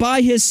 and that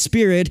by his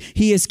Spirit,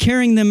 he is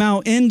carrying them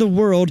out in the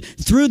world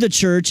through the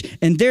church,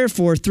 and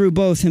therefore through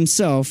both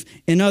himself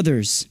and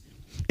others.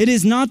 It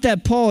is not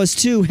that Paul is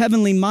too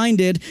heavenly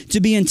minded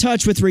to be in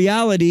touch with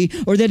reality,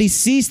 or that he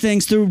sees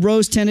things through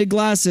rose-tinted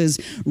glasses.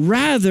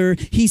 Rather,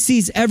 he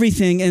sees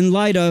everything in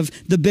light of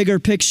the bigger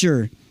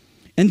picture.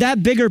 And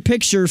that bigger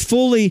picture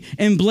fully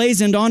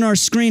emblazoned on our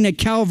screen at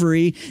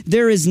Calvary,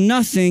 there is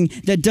nothing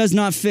that does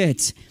not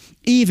fit,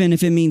 even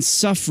if it means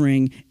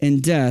suffering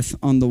and death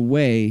on the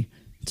way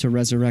to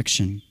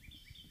resurrection."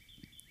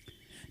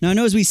 Now, I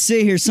know as we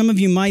sit here, some of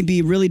you might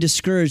be really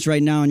discouraged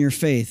right now in your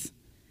faith.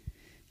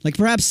 Like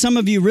perhaps some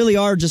of you really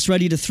are just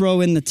ready to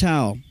throw in the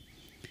towel.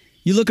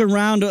 You look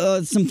around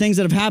some things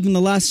that have happened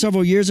the last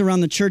several years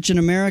around the church in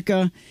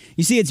America.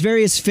 You see its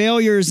various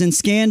failures and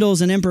scandals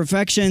and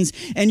imperfections,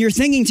 and you're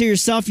thinking to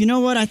yourself, you know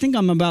what, I think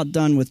I'm about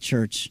done with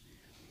church.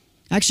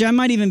 Actually, I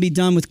might even be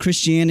done with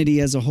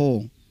Christianity as a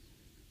whole.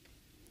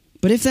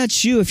 But if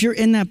that's you, if you're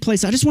in that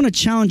place, I just want to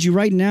challenge you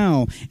right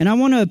now, and I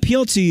want to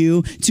appeal to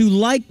you to,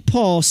 like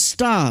Paul,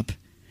 stop,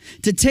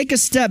 to take a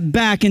step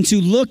back and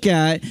to look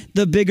at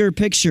the bigger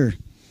picture.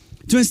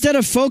 To instead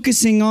of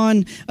focusing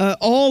on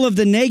all of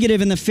the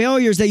negative and the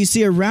failures that you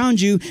see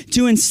around you,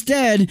 to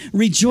instead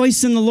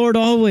rejoice in the Lord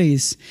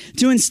always.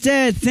 To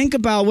instead think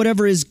about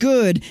whatever is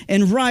good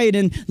and right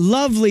and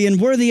lovely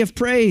and worthy of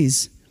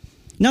praise.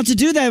 Now, to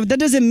do that, that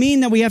doesn't mean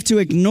that we have to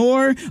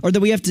ignore or that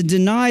we have to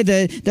deny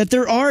that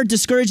there are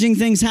discouraging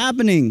things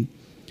happening.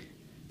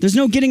 There's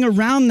no getting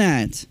around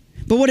that.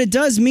 But what it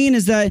does mean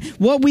is that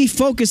what we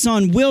focus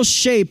on will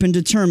shape and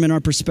determine our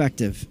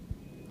perspective.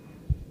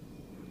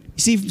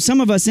 See, some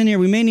of us in here,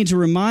 we may need to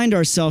remind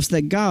ourselves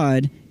that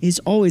God is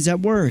always at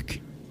work.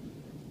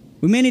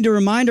 We may need to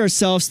remind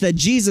ourselves that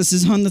Jesus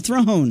is on the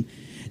throne,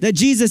 that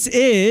Jesus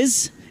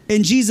is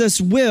and Jesus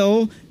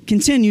will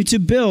continue to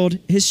build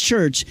his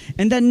church,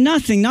 and that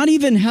nothing, not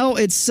even hell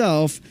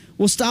itself,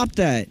 will stop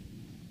that.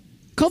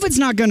 COVID's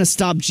not going to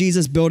stop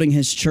Jesus building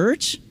his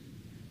church.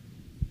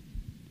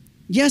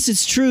 Yes,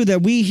 it's true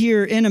that we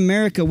here in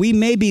America, we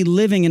may be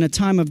living in a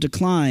time of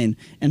decline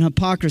and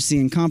hypocrisy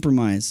and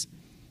compromise.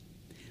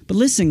 But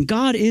listen,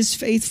 God is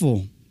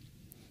faithful.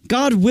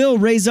 God will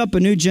raise up a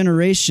new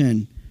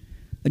generation,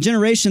 a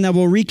generation that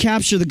will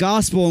recapture the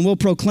gospel and will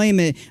proclaim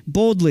it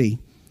boldly.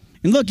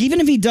 And look, even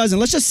if he doesn't,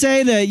 let's just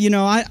say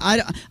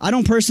that, I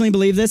don't personally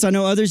believe this. I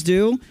know others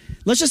do.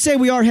 Let's just say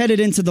we are headed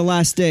into the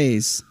last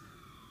days.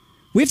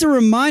 We have to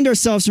remind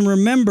ourselves and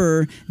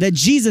remember that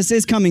Jesus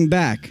is coming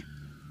back.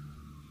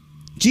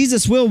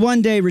 Jesus will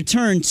one day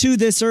return to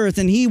this earth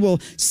and he will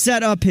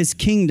set up his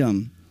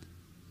kingdom.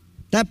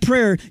 That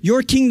prayer,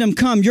 your kingdom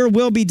come, your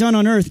will be done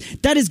on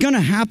earth, that is going to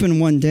happen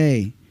one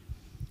day.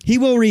 He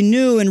will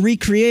renew and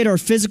recreate our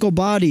physical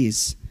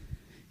bodies.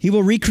 He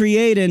will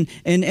recreate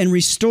and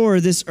restore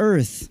this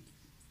earth.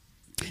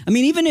 I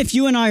mean, even if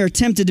you and I are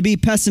tempted to be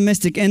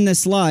pessimistic in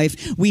this life,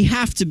 we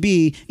have to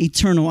be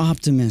eternal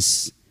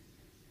optimists.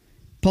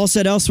 Paul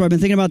said elsewhere, I've been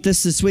thinking about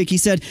this week, he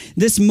said,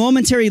 this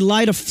momentary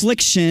light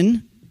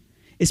affliction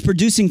is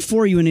producing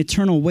for you an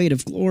eternal weight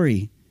of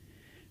glory.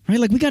 Right?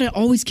 Like we got to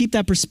always keep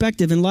that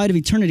perspective in light of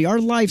eternity. Our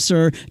lives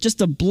are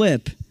just a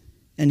blip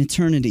in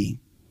eternity.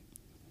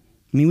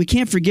 I mean, we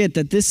can't forget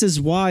that this is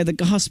why the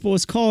gospel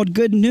is called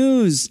good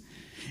news.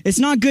 It's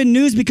not good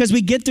news because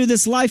we get through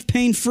this life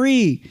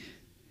pain-free.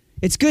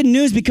 It's good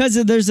news because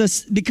of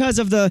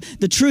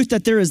the truth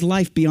that there is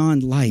life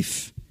beyond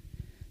life.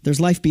 There's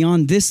life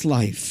beyond this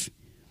life.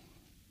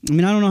 I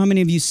mean, I don't know how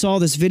many of you saw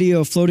this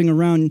video floating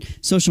around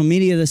social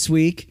media this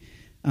week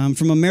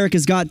from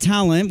America's Got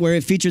Talent, where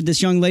it featured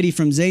this young lady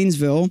from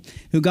Zanesville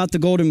who got the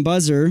golden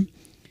buzzer.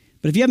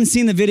 But if you haven't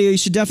seen the video, you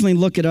should definitely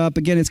look it up.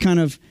 Again, it's kind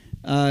of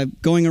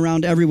going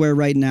around everywhere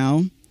right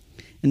now.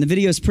 And the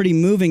video is pretty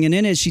moving. And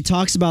in it, she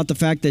talks about the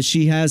fact that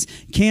she has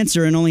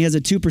cancer and only has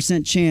a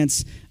 2%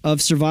 chance of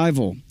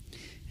survival.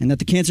 And that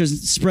the cancer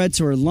is spread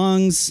to her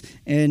lungs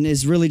and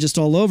is really just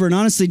all over. And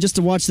honestly, just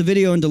to watch the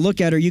video and to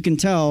look at her, you can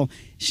tell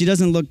she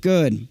doesn't look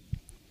good.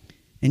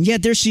 And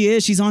yet there she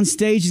is. She's on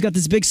stage. She's got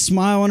this big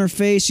smile on her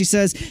face. She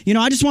says,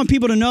 I just want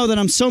people to know that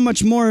I'm so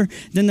much more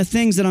than the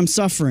things that I'm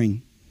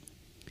suffering.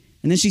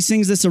 And then she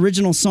sings this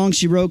original song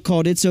she wrote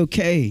called It's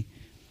Okay.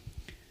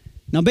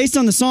 Now, based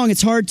on the song,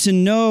 it's hard to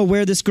know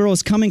where this girl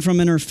is coming from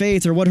in her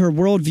faith or what her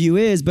worldview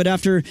is, but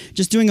after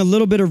just doing a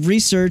little bit of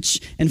research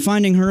and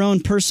finding her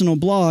own personal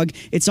blog,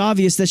 it's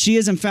obvious that she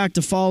is, in fact,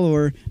 a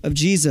follower of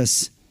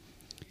Jesus.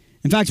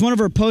 In fact, one of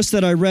her posts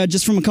that I read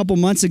just from a couple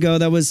months ago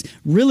that was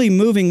really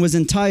moving was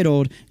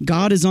entitled,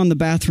 God is on the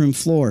Bathroom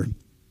Floor.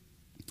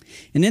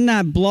 And in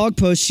that blog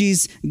post,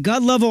 she's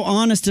gut-level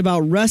honest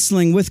about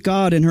wrestling with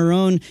God in her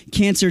own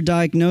cancer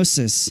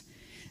diagnosis.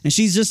 And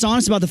she's just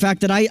honest about the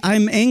fact that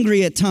I'm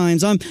angry at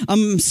times.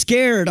 I'm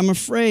scared. I'm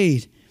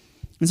afraid.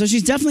 And so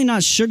she's definitely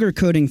not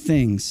sugarcoating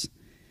things.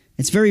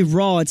 It's very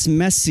raw. It's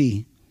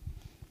messy.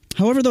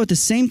 However, though, at the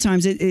same time,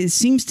 it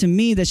seems to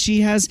me that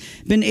she has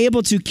been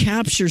able to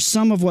capture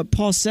some of what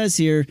Paul says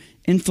here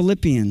in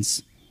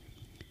Philippians.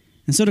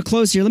 And so to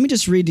close here, let me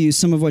just read to you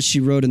some of what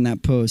she wrote in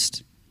that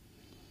post.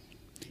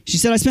 She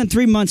said, I spent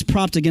 3 months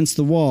propped against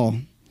the wall.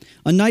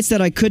 On nights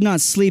that I could not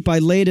sleep, I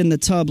laid in the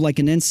tub like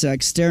an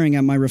insect, staring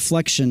at my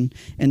reflection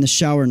in the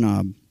shower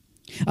knob.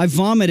 I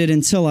vomited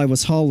until I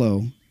was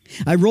hollow.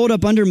 I rolled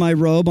up under my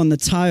robe on the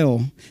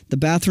tile. The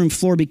bathroom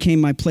floor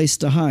became my place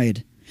to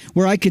hide,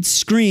 where I could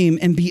scream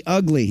and be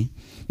ugly,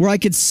 where I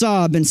could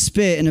sob and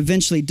spit and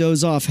eventually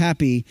doze off,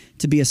 happy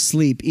to be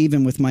asleep,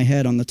 even with my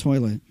head on the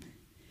toilet.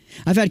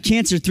 I've had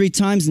cancer 3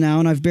 times now,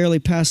 and I've barely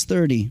passed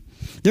 30.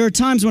 There are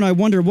times when I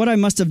wonder what I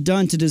must have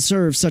done to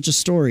deserve such a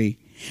story.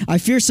 I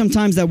fear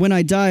sometimes that when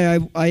I die,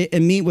 I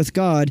meet with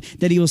God,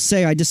 that he will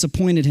say I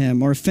disappointed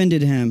him or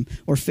offended him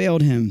or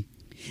failed him.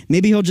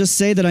 Maybe he'll just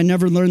say that I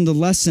never learned the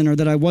lesson or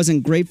that I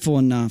wasn't grateful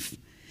enough.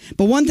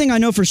 But one thing I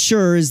know for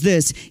sure is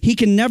this: he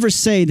can never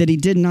say that he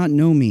did not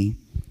know me.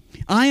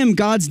 I am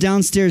God's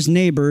downstairs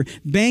neighbor,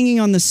 banging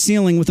on the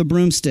ceiling with a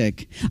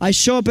broomstick. I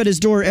show up at his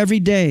door every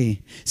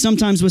day,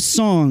 sometimes with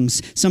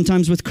songs,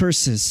 sometimes with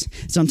curses,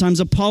 sometimes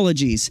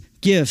apologies,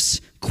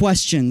 gifts,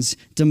 questions,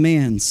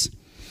 demands.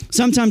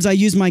 Sometimes I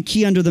use my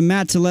key under the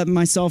mat to let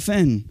myself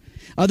in.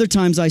 Other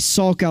times I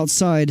sulk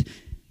outside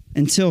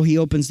until he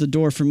opens the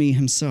door for me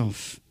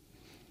himself.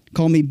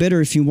 Call me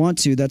bitter if you want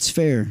to, that's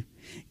fair.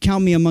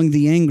 Count me among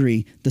the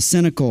angry, the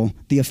cynical,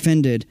 the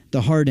offended,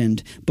 the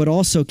hardened, but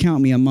also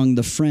count me among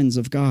the friends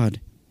of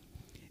God.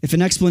 If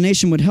an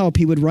explanation would help,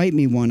 he would write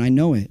me one, I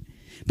know it.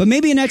 But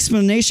maybe an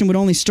explanation would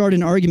only start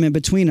an argument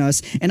between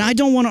us, and I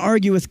don't want to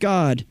argue with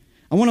God.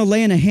 I want to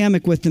lay in a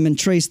hammock with him and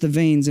trace the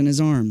veins in his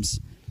arms.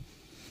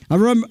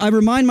 I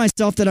remind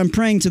myself that I'm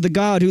praying to the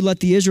God who let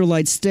the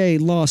Israelites stay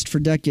lost for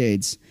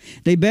decades.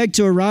 They begged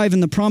to arrive in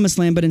the promised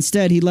land, but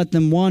instead he let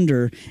them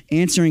wander,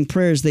 answering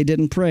prayers they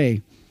didn't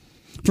pray.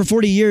 For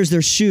 40 years,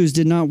 their shoes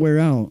did not wear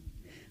out.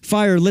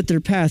 Fire lit their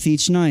path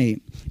each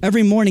night.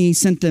 Every morning he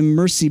sent them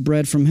mercy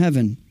bread from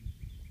heaven.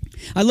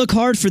 I look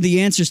hard for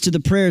the answers to the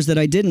prayers that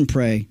I didn't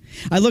pray.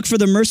 I look for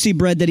the mercy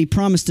bread that he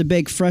promised to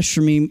bake fresh for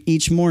me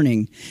each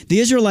morning. The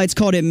Israelites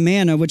called it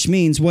manna, which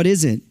means, what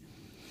is it?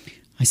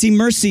 I see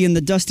mercy in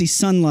the dusty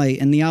sunlight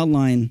and the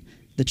outline,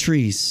 the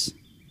trees,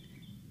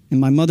 in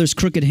my mother's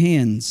crooked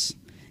hands,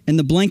 in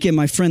the blanket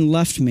my friend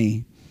left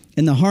me,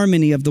 in the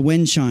harmony of the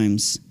wind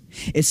chimes.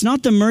 It's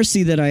not the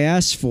mercy that I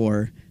asked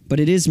for, but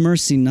it is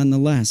mercy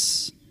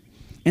nonetheless.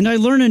 And I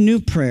learn a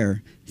new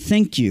prayer,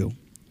 thank you.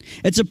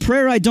 It's a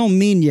prayer I don't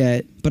mean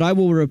yet, but I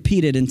will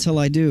repeat it until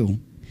I do.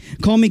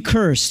 Call me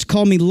cursed,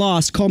 call me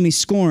lost, call me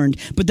scorned,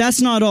 but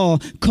that's not all.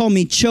 Call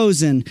me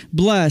chosen,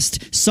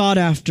 blessed, sought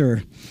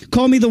after.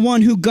 Call me the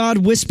one who God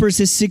whispers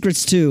his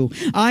secrets to.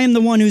 I am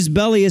the one whose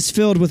belly is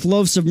filled with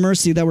loaves of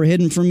mercy that were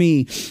hidden for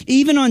me,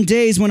 even on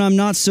days when I'm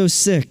not so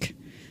sick.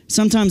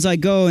 Sometimes I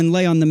go and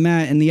lay on the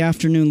mat in the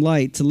afternoon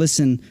light to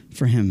listen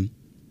for him.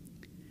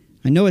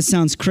 I know it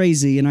sounds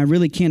crazy and I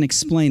really can't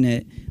explain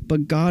it,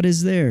 but God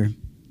is there,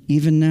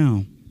 even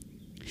now.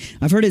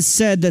 I've heard it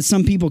said that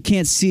some people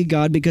can't see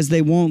God because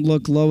they won't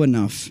look low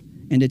enough,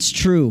 and it's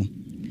true.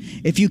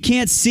 If you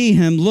can't see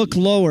him, look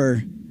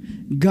lower.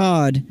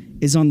 God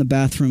is on the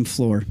bathroom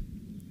floor.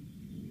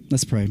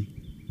 Let's pray.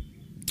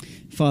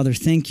 Father,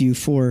 thank you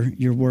for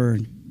your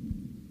word.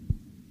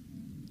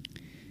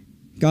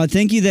 God,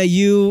 thank you that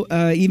you,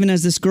 even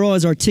as this girl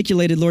has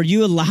articulated, Lord,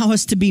 you allow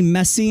us to be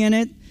messy in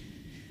it.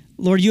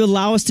 Lord, you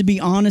allow us to be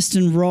honest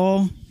and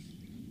raw.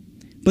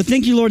 But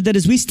thank you, Lord, that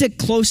as we stick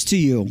close to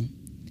you,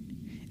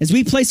 as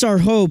we place our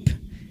hope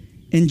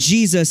in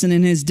Jesus and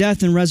in his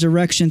death and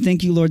resurrection,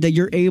 thank you, Lord, that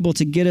you're able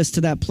to get us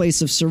to that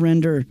place of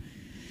surrender,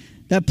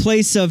 that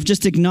place of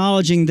just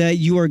acknowledging that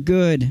you are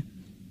good,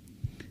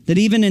 that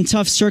even in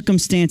tough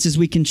circumstances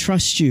we can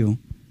trust you,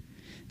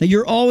 that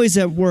you're always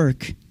at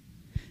work,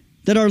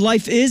 that our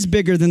life is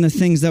bigger than the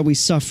things that we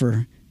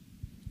suffer.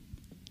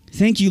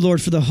 Thank you,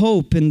 Lord, for the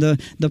hope and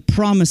the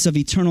promise of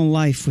eternal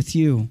life with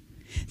you.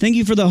 Thank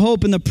you for the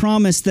hope and the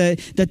promise that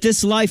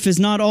this life is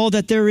not all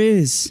that there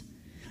is,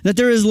 that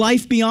there is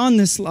life beyond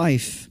this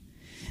life,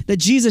 that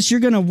Jesus, you're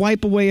going to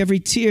wipe away every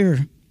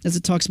tear, as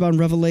it talks about in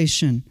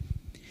Revelation.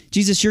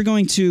 Jesus, you're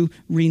going to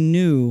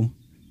renew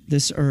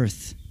this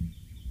earth.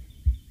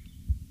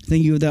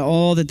 Thank you that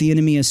all that the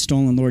enemy has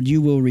stolen, Lord,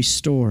 you will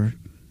restore.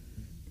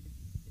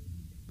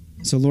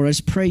 So, Lord, I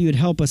just pray you'd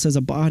help us as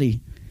a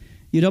body.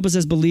 You'd help us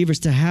as believers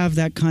to have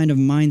that kind of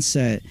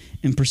mindset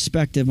and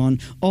perspective on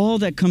all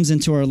that comes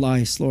into our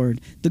lives, Lord,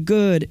 the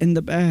good and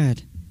the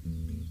bad.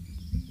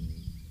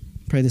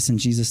 Pray this in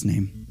Jesus'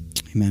 name.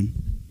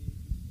 Amen.